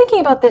 I'm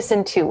thinking about this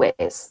in two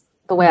ways.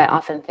 The way I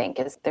often think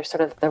is there's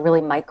sort of the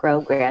really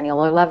micro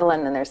granular level,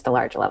 and then there's the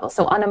larger level.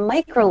 So on a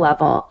micro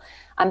level,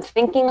 I'm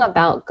thinking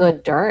about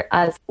good dirt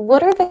as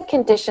what are the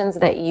conditions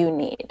that you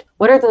need?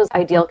 What are those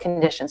ideal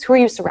conditions? Who are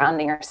you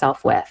surrounding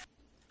yourself with?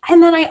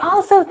 And then I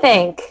also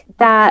think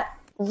that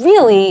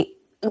really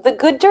the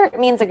good dirt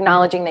means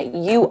acknowledging that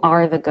you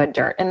are the good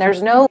dirt and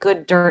there's no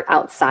good dirt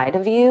outside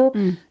of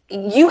you.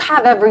 You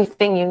have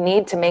everything you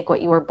need to make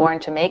what you were born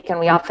to make. And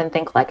we often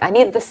think like, I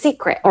need the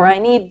secret, or I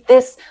need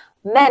this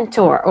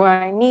mentor, or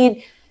I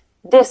need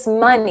this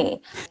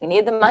money. You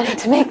need the money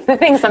to make the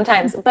thing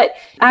sometimes. But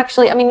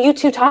actually, I mean, you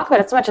two talk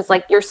about it so much. It's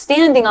like you're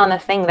standing on the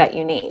thing that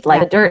you need.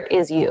 Like the dirt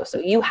is you. So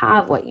you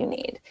have what you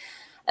need.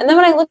 And then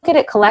when I look at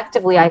it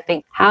collectively, I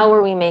think, how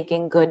are we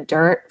making good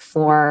dirt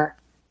for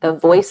the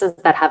voices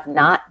that have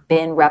not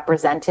been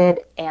represented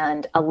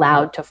and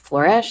allowed to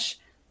flourish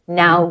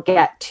now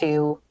get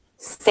to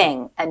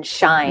sing and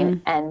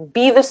shine and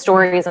be the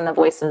stories and the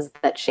voices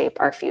that shape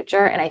our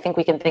future. And I think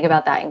we can think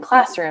about that in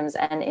classrooms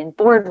and in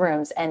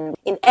boardrooms and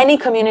in any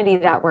community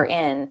that we're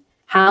in.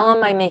 How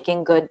am I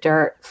making good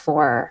dirt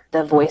for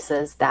the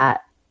voices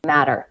that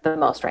matter the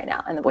most right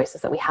now and the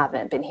voices that we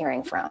haven't been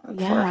hearing from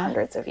for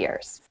hundreds of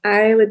years?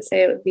 I would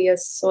say it would be a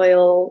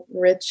soil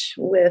rich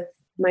with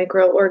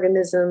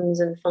microorganisms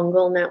and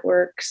fungal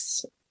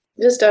networks,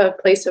 just a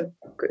place of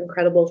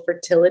incredible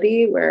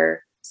fertility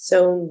where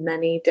so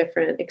many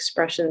different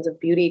expressions of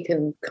beauty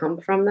can come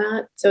from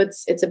that. So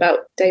it's about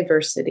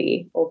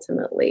diversity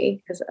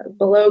ultimately, because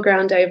below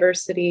ground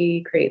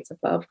diversity creates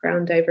above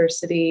ground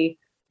diversity.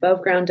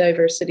 Above ground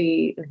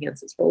diversity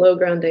enhances below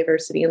ground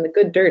diversity, and the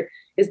good dirt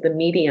is the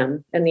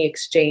medium and the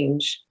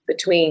exchange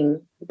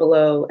between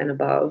below and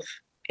above.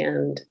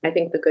 And I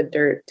think the good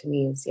dirt to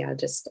me is,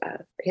 just a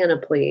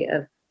panoply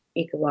of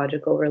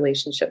ecological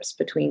relationships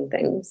between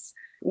things.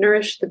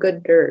 Nourish the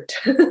good dirt.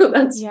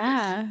 That's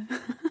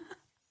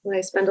what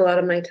I spend a lot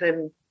of my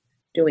time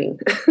doing,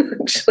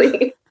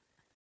 actually.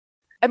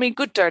 I mean,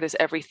 good dirt is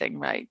everything,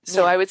 right?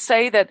 So Yeah. I would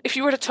say that if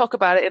you were to talk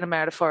about it in a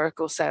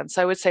metaphorical sense,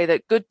 I would say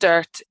that good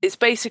dirt is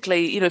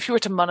basically, if you were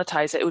to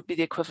monetize it, it would be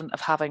the equivalent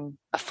of having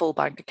a full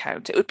bank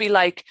account. It would be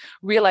like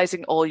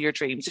realizing all your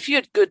dreams. If you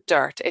had good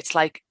dirt, it's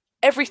like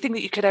everything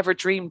that you could ever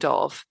dreamed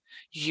of,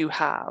 you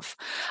have.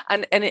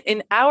 And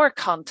in our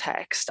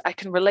context, I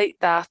can relate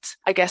that,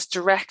 I guess,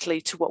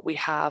 directly to what we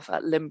have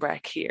at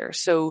Limbrek here.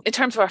 So in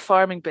terms of our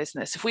farming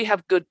business, if we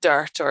have good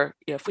dirt or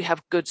if we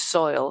have good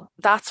soil,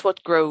 that's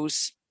what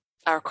grows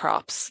our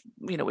crops,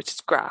 which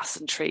is grass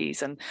and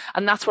trees, and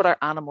that's what our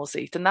animals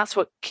eat, and that's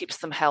what keeps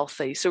them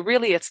healthy. So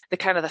really it's the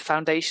kind of the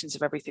foundations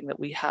of everything that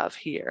we have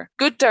here.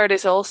 Good dirt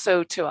is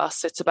also, to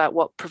us, it's about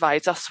what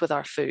provides us with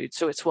our food.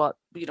 So it's what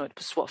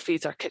it's what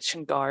feeds our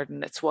kitchen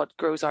garden. It's what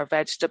grows our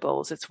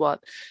vegetables. It's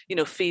what,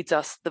 feeds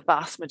us the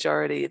vast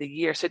majority of the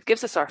year. So it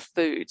gives us our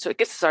food. So it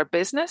gives us our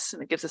business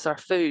and it gives us our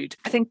food.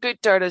 I think good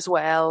dirt as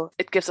well,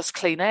 it gives us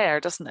clean air,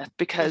 doesn't it?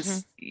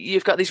 Because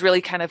you've got these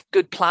really kind of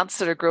good plants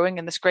that are growing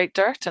in this great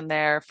dirt, and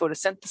they're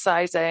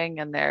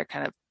photosynthesizing and they're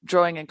kind of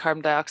drawing in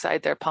carbon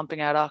dioxide, they're pumping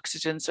out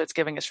oxygen. So it's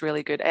giving us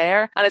really good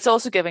air. And it's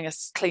also giving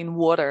us clean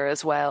water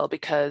as well,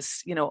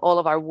 because, all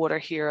of our water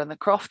here in the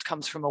Croft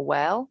comes from a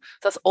well.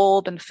 That's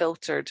all been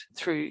filtered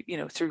through,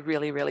 through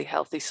really, really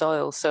healthy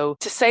soil. So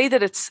to say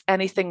that it's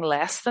anything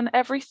less than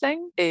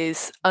everything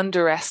is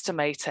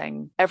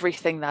underestimating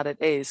everything that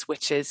it is,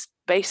 which is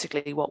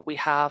basically what we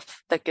have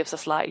that gives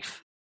us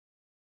life.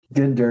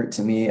 Good dirt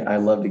to me, I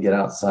love to get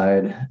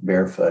outside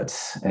barefoot,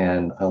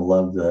 and I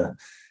love the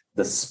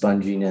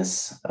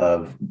sponginess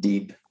of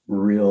deep,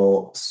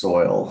 real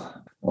soil.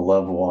 I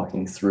love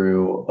walking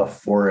through a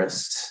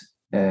forest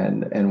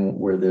and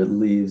where the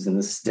leaves and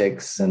the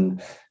sticks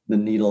and the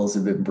needles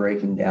have been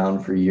breaking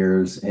down for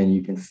years, and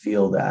you can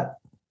feel that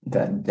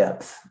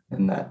depth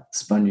and that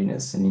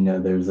sponginess. And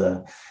there's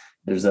a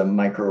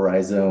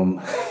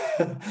mycorrhizome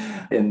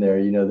in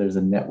there. There's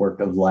a network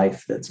of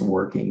life that's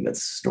working,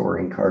 that's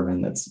storing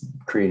carbon, that's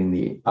creating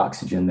the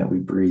oxygen that we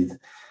breathe.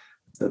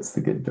 That's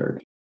the good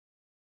dirt.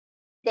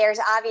 There's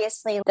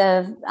obviously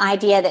the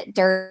idea that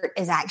dirt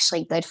is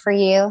actually good for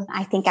you.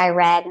 I think I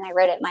read, and I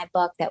wrote it in my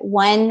book, that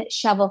one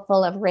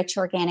shovelful of rich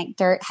organic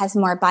dirt has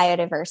more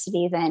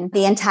biodiversity than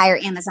the entire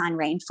Amazon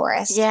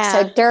rainforest. Yeah.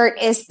 So dirt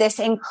is this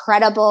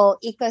incredible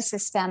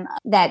ecosystem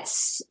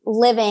that's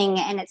living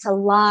and it's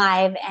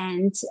alive,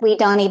 and we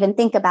don't even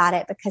think about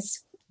it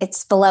because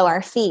it's below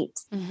our feet.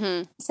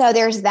 Mm-hmm. So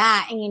there's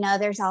that.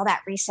 And, there's all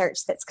that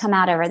research that's come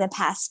out over the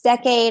past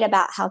decade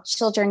about how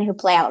children who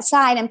play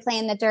outside and play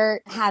in the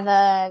dirt have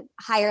a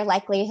higher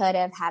likelihood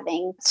of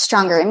having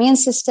stronger immune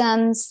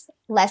systems,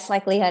 less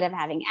likelihood of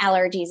having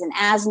allergies and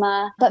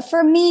asthma. But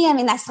for me,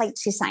 that's like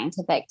too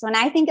scientific. When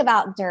I think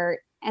about dirt,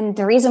 and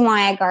the reason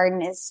why I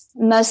garden is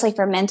mostly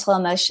for mental,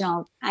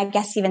 emotional, I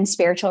guess even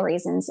spiritual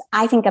reasons,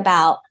 I think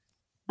about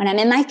when I'm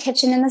in my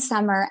kitchen in the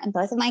summer and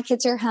both of my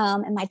kids are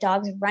home and my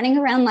dog's running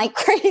around like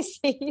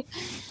crazy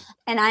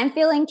and I'm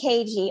feeling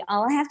cagey,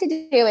 all I have to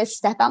do is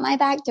step out my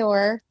back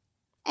door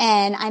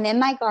and I'm in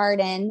my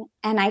garden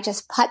and I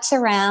just putz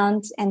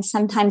around, and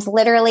sometimes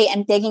literally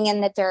am digging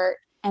in the dirt.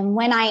 And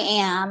when I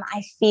am,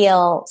 I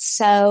feel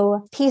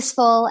so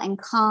peaceful and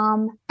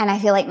calm, and I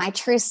feel like my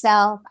true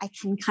self. I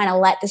can kind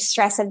of let the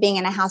stress of being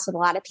in a house with a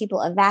lot of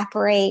people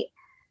evaporate.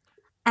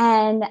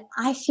 And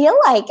I feel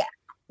like,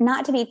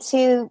 not to be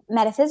too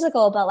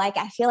metaphysical, but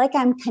I feel like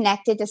I'm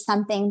connected to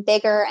something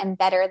bigger and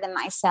better than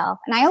myself.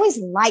 And I always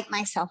like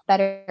myself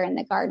better in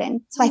the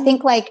garden. So I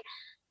think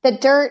the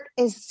dirt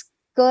is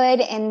good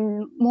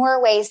in more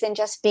ways than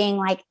just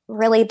being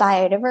really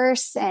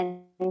biodiverse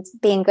and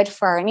being good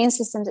for our immune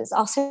systems. It's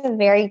also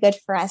very good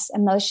for us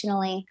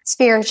emotionally,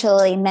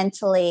 spiritually,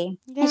 mentally.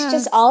 Yeah. It's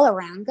just all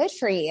around good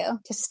for you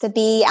just to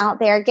be out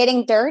there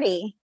getting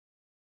dirty.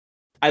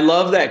 I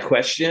love that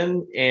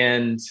question.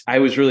 And I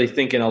was really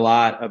thinking a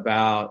lot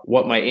about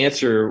what my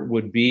answer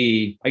would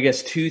be. I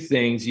guess two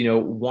things.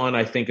 One,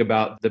 I think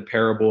about the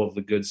parable of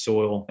the good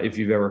soil, if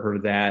you've ever heard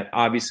of that.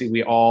 Obviously,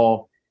 we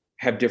all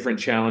have different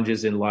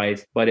challenges in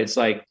life, but it's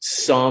like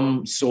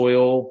some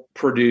soil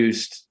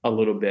produced a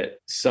little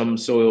bit, some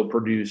soil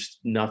produced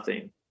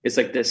nothing. It's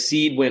like the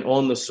seed went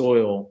on the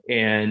soil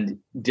and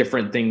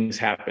different things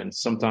happened.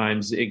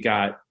 Sometimes it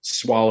got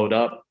swallowed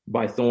up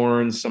by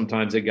thorns.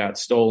 Sometimes it got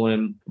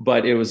stolen,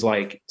 but it was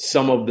like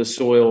some of the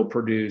soil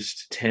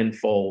produced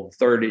 10-fold,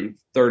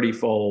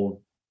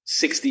 30-fold,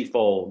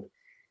 60-fold.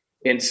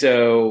 And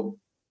so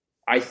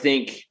I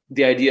think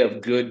the idea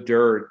of good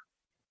dirt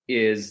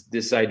is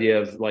this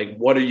idea of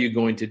what are you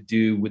going to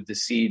do with the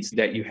seeds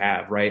that you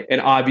have, right?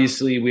 And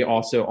obviously we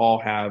also all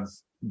have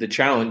the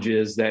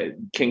challenges that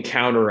can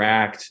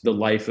counteract the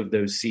life of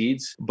those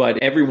seeds.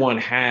 But everyone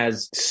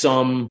has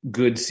some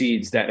good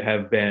seeds that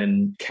have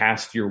been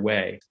cast your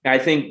way. I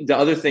think the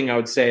other thing I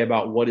would say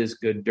about what is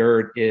good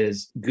dirt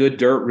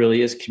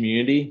really is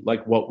community,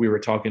 like what we were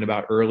talking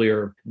about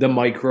earlier. The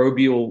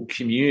microbial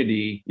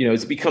community,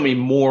 it's becoming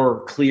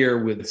more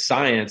clear with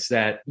science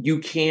that you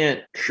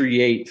can't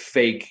create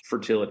fake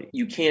fertility.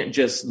 You can't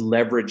just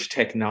leverage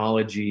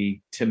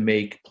technology to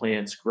make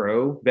plants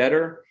grow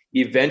better.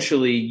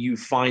 eventually you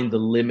find the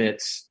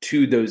limits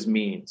to those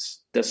means.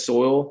 The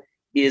soil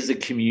is a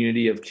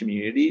community of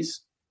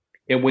communities.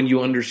 And when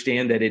you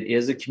understand that it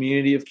is a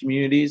community of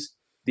communities,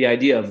 the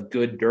idea of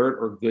good dirt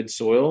or good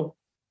soil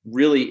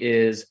really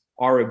is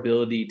our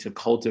ability to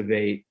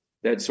cultivate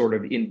that sort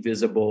of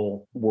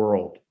invisible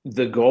world.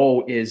 The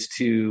goal is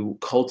to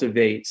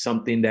cultivate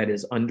something that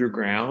is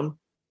underground,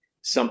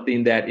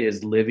 something that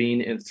is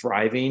living and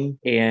thriving.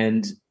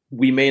 And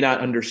we may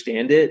not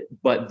understand it,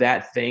 but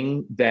that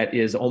thing that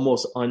is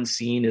almost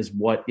unseen is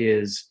what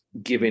is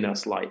giving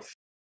us life.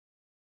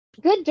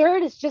 Good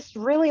dirt is just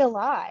really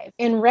alive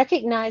in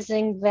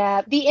recognizing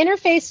that the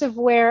interface of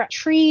where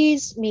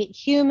trees meet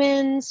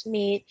humans,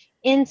 meet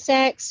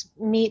insects,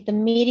 meet the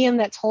medium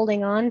that's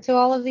holding on to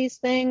all of these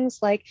things,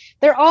 like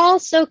they're all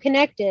so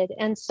connected.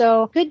 And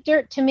so good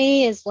dirt to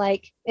me is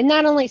like, it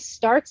not only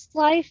starts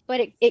life,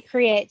 but it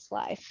creates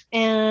life.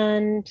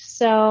 And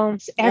so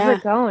it's ever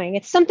going.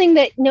 It's something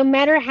that no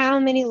matter how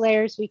many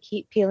layers we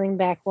keep peeling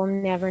back, we'll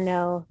never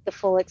know the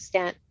full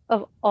extent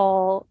of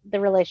all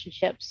the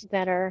relationships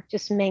that are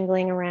just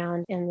mingling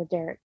around in the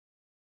dirt.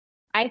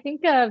 I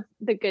think of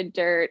the good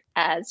dirt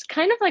as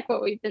kind of like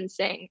what we've been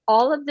saying.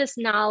 All of this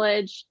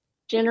knowledge,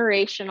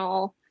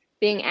 generational,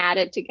 being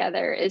added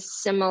together is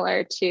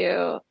similar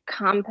to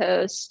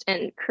compost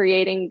and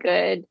creating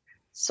good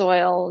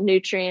soil,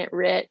 nutrient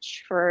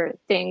rich for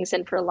things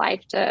and for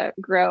life to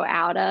grow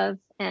out of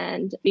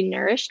and be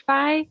nourished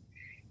by.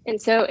 And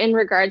so in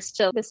regards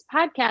to this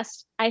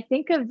podcast, I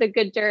think of the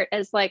good dirt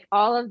as like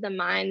all of the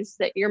minds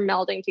that you're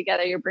melding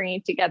together, you're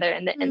bringing together,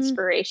 and the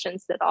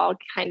inspirations that all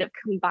kind of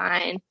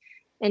combine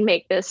and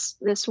make this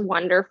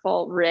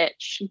wonderful,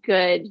 rich,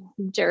 good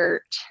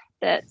dirt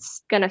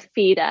that's going to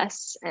feed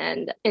us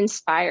and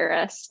inspire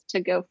us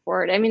to go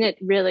forward. I mean, it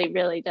really,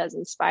 really does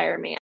inspire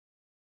me.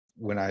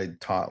 When I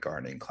taught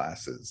gardening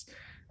classes,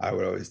 I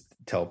would always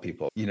tell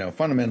people,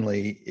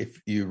 fundamentally,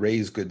 if you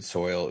raise good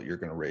soil, you're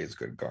going to raise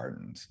good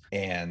gardens.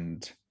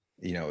 And,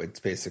 it's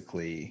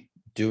basically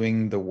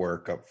doing the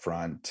work up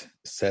front,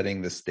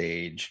 setting the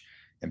stage,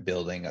 and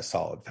building a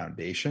solid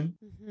foundation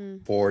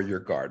for your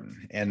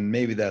garden. And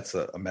maybe that's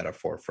a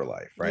metaphor for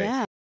life, right?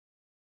 Yeah.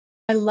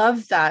 I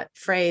love that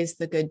phrase,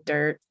 the good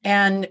dirt.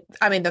 And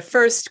I mean, the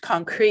first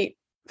concrete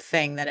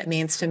thing that it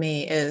means to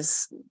me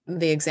is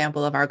the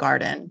example of our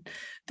garden,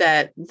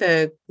 that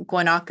the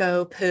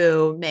guanaco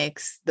poo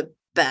makes the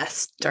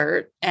best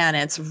dirt and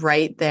it's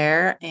right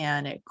there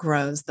and it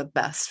grows the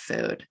best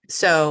food.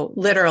 So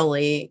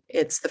literally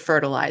it's the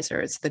fertilizer,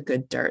 it's the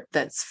good dirt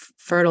that's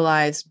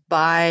fertilized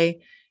by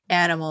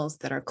animals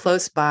that are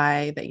close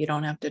by, that you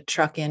don't have to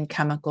truck in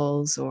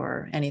chemicals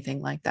or anything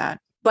like that.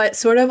 But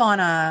sort of on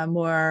a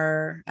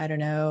more,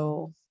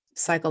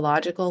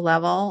 psychological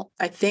level,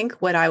 I think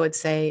what I would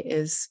say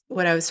is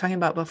what I was talking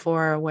about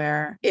before,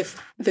 where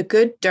if the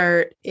good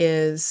dirt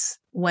is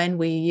when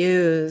we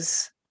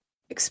use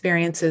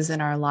experiences in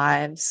our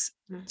lives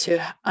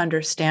to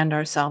understand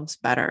ourselves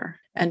better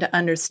and to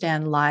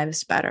understand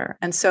lives better.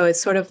 And so it's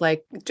sort of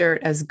like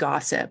dirt as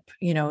gossip,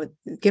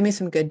 give me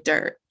some good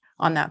dirt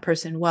on that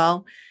person.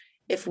 Well,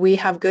 if we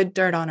have good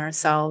dirt on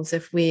ourselves,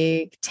 if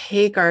we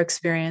take our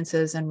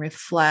experiences and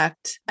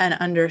reflect and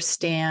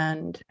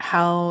understand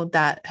how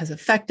that has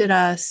affected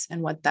us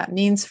and what that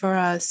means for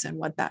us and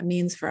what that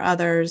means for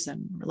others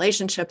and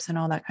relationships and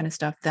all that kind of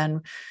stuff,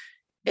 then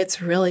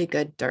it's really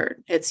good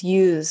dirt. It's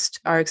used.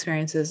 Our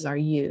experiences are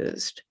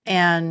used,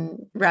 and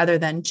rather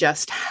than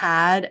just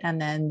had, and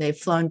then they've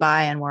flown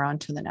by and we're on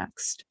to the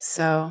next.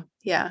 So,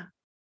 yeah.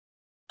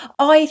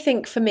 I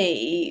think for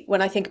me,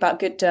 when I think about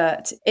good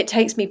dirt, it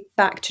takes me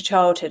back to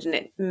childhood and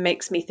it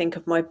makes me think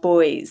of my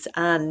boys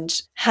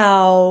and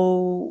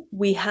how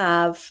we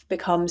have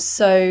become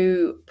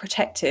so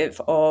protective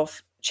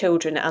of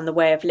children and the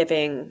way of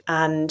living.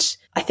 And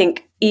I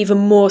think even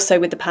more so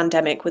with the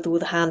pandemic, with all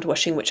the hand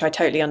washing, which I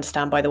totally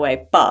understand, by the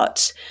way.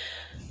 But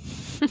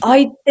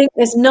I think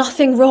there's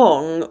nothing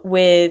wrong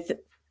with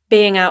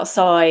being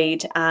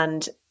outside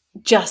and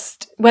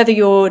just whether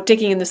you're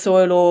digging in the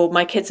soil or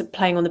my kids are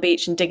playing on the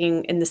beach and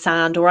digging in the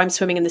sand, or I'm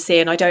swimming in the sea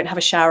and I don't have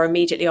a shower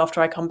immediately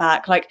after I come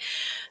back, like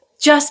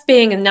just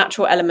being in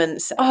natural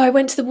elements. I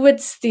went to the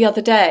woods the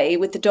other day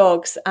with the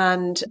dogs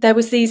and there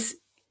was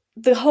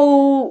the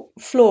whole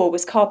floor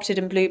was carpeted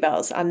in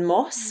bluebells and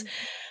moss.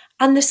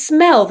 And the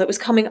smell that was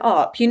coming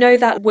up,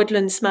 that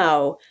woodland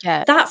smell,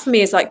 that for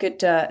me is like good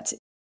dirt.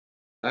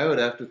 I would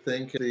have to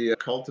think the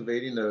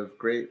cultivating of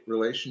great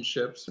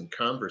relationships and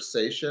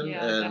conversation.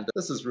 And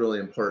this is really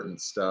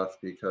important stuff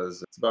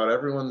because it's about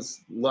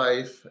everyone's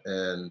life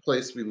and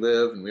place we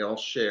live and we all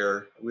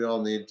share. We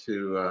all need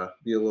to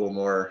be a little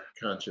more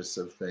conscious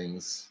of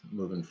things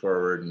moving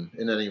forward and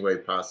in any way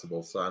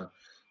possible. So I'm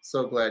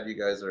so glad you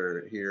guys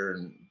are here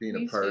and being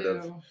a part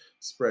of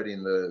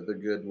spreading the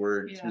good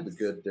word through the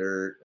good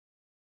dirt.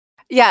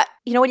 Yeah,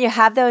 You know, when you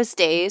have those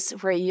days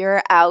where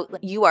you're out,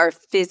 you are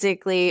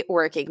physically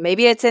working.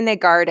 Maybe it's in the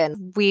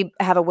garden. We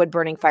have a wood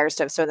burning fire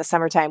stove. So in the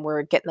summertime,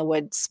 we're getting the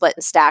wood split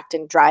and stacked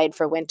and dried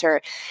for winter.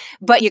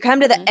 But you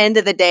come to the end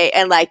of the day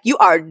and like you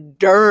are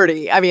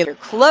dirty. I mean, your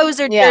clothes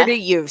are dirty.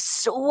 You've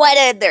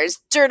sweated. There's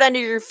dirt under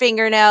your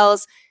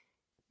fingernails.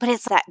 But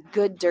it's that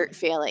good dirt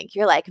feeling.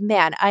 You're like,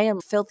 man, I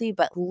am filthy,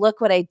 but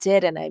look what I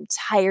did. And I'm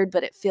tired,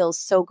 but it feels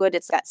so good.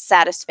 It's that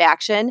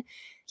satisfaction.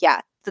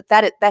 Yeah,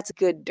 that's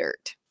good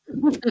dirt.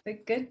 The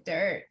good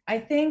dirt. I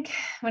think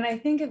when I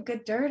think of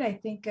good dirt, I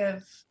think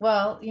of,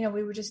 well, you know,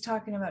 we were just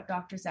talking about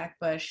Dr. Zach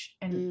Bush,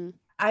 and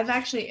I've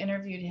actually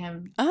interviewed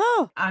him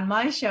on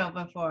my show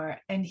before,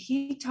 and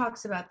he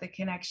talks about the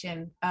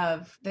connection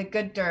of the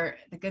good dirt,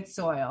 the good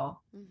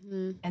soil,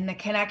 and the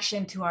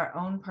connection to our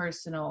own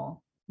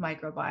personal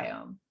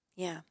microbiome.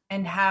 Yeah.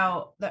 And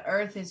how the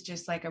earth is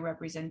just like a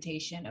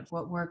representation of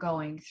what we're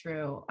going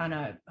through on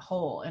a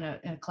whole, in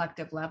a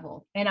collective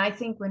level. And I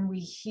think when we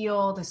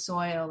heal the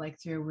soil,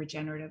 like through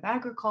regenerative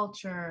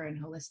agriculture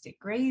and holistic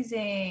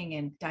grazing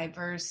and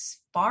diverse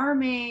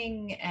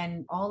farming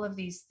and all of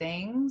these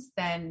things,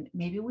 then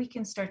maybe we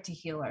can start to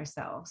heal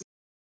ourselves.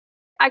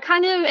 I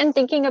kind of, in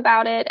thinking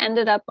about it,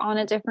 ended up on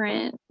a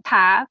different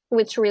path,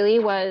 which really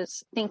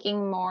was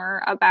thinking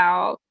more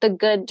about the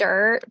good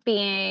dirt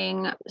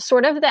being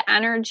sort of the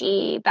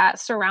energy that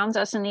surrounds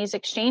us in these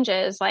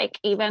exchanges, like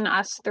even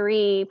us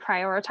three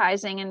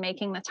prioritizing and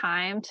making the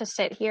time to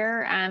sit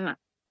here and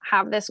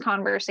have this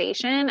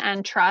conversation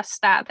and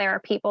trust that there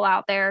are people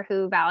out there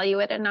who value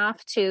it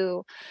enough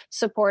to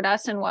support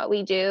us in what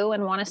we do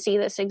and want to see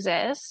this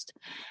exist.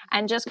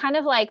 And just kind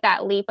of like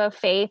that leap of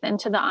faith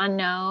into the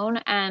unknown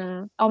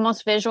and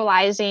almost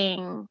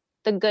visualizing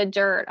the good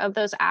dirt of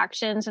those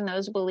actions and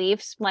those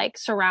beliefs, like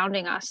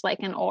surrounding us like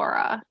an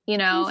aura, you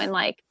know, and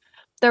like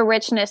the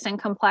richness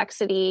and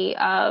complexity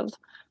of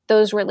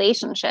those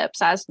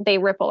relationships as they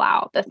ripple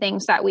out, the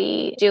things that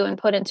we do and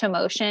put into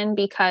motion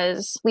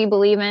because we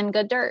believe in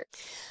good dirt.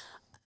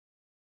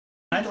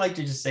 I'd like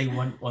to just say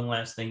one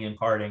last thing in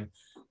parting.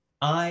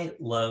 I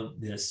love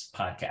this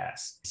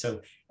podcast.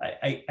 So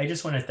I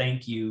just want to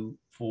thank you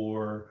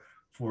for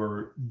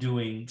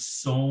doing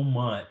so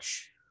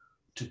much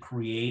to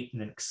create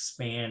and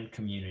expand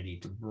community,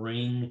 to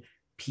bring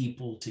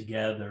people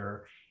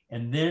together,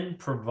 and then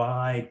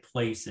provide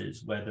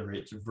places, whether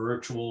it's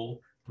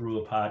virtual through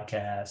a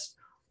podcast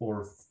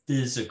or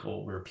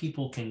physical, where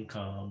people can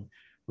come,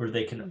 where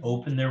they can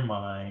open their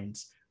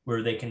minds,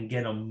 where they can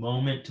get a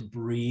moment to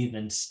breathe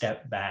and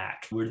step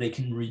back, where they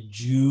can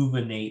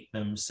rejuvenate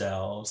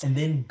themselves and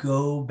then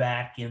go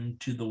back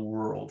into the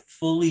world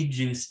fully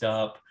juiced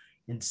up,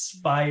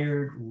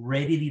 inspired,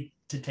 ready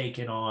to take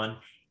it on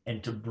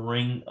and to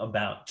bring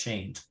about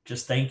change.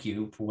 Just thank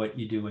you for what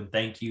you do, and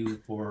thank you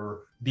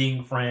for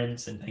being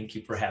friends, and thank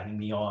you for having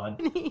me on.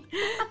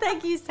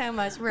 Thank you so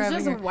much.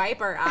 Let's just wipe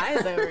our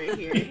eyes over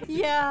here.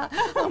 Yeah.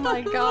 Oh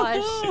my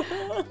gosh.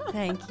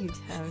 Thank you,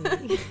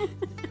 Tony.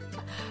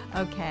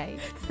 Okay.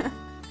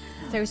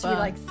 So should we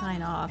like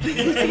sign off?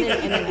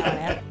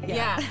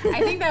 Yeah,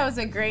 I think that was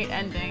a great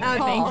ending. Oh,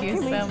 thank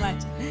you so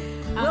much.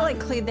 We'll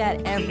include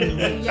that every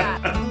week.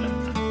 Yeah.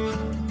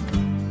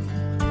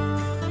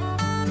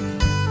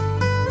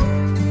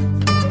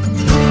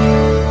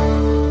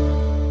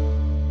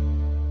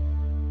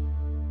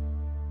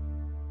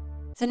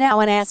 So now I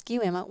want to ask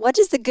you, Emma, what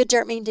does the good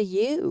dirt mean to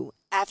you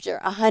after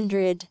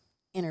 100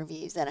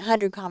 interviews and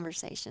 100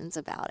 conversations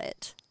about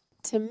it?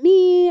 To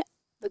me,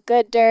 the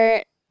good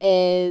dirt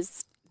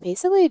is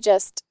basically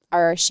just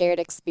our shared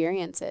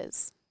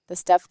experiences, the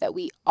stuff that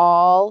we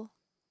all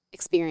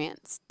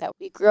experience, that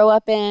we grow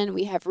up in,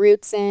 we have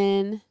roots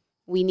in,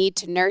 we need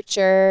to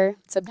nurture.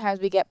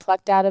 Sometimes we get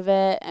plucked out of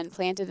it and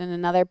planted in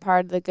another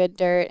part of the good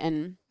dirt.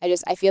 And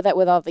I feel that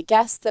with all the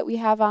guests that we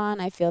have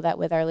on. I feel that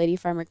with our Lady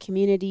Farmer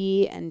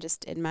community and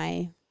just in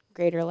my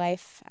greater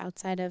life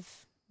outside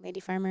of Lady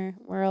Farmer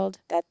world,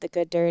 that the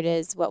good dirt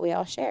is what we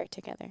all share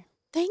together.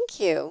 Thank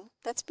you.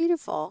 That's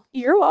beautiful.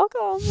 You're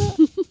welcome.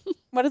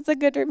 What does the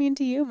good dirt mean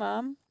to you,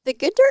 Mom? The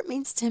good dirt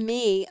means to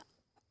me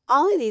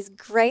all of these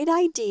great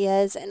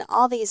ideas and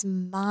all these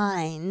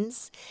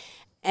minds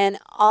and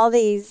all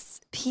these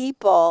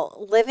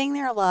people living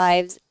their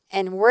lives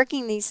and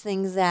working these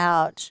things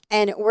out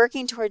and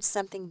working towards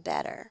something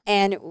better.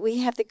 And we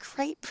have the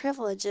great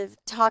privilege of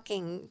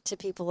talking to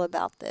people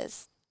about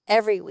this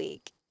every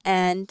week.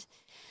 And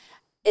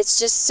it's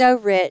just so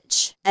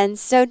rich and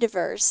so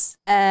diverse.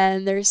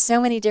 And there's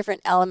so many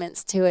different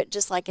elements to it,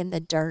 just like in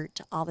the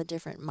dirt, all the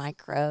different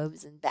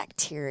microbes and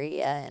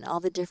bacteria and all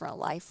the different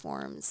life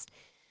forms.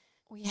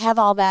 We have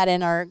all that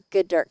in our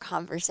good dirt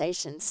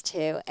conversations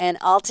too. And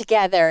all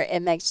together,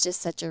 it makes just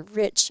such a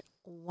rich,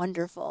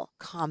 wonderful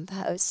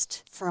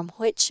compost from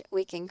which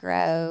we can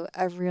grow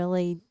a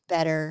really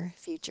better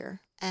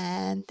future.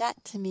 And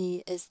that to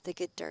me is the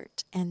good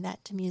dirt. And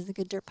that to me is the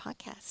Good Dirt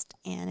Podcast.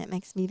 And it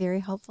makes me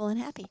very hopeful and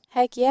happy.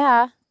 Heck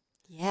yeah.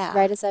 Yeah.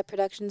 Write us at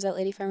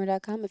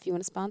productions@ladyfarmer.com if you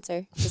want to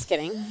sponsor. Just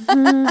kidding.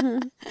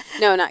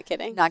 No, not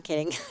kidding. Not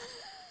kidding.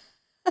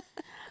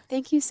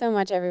 Thank you so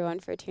much,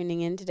 everyone, for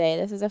tuning in today.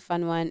 This is a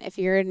fun one. If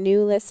you're a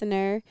new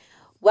listener,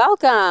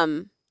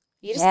 welcome.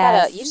 You just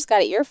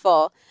got an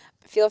earful.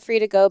 Feel free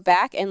to go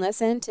back and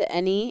listen to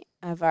any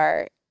of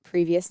our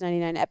previous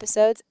 99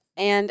 episodes,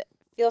 and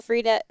feel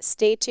free to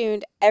stay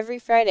tuned every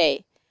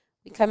Friday.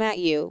 We come at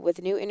you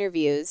with new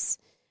interviews.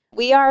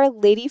 We are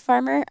Lady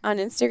Farmer on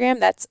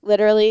Instagram. That's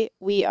literally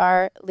We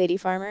Are Lady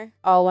Farmer,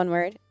 all one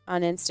word,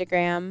 on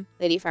Instagram,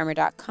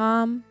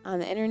 ladyfarmer.com, on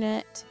the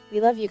internet. We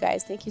love you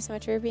guys. Thank you so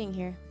much for being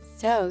here.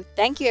 So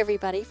thank you,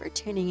 everybody, for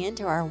tuning in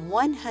to our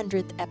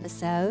 100th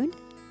episode,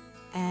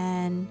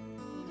 and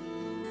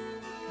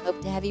hope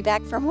to have you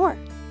back for more.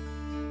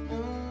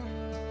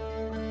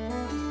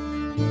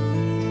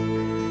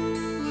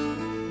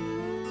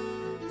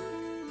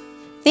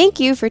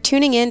 Thank you for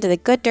tuning in to the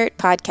Good Dirt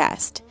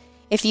Podcast.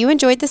 If you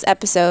enjoyed this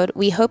episode,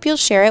 we hope you'll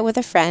share it with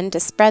a friend to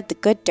spread the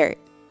good dirt.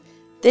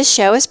 This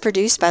show is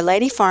produced by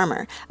Lady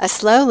Farmer, a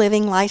slow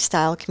living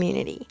lifestyle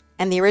community,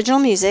 and the original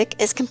music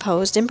is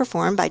composed and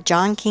performed by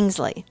John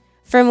Kingsley.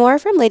 For more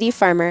from Lady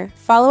Farmer,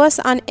 follow us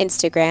on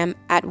Instagram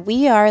at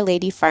We Are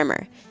Lady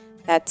Farmer.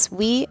 That's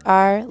We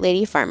Are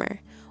Lady Farmer.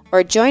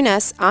 Or join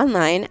us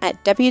online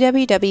at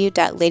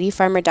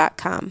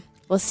www.ladyfarmer.com.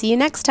 We'll see you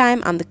next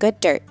time on The Good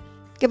Dirt.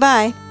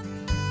 Goodbye.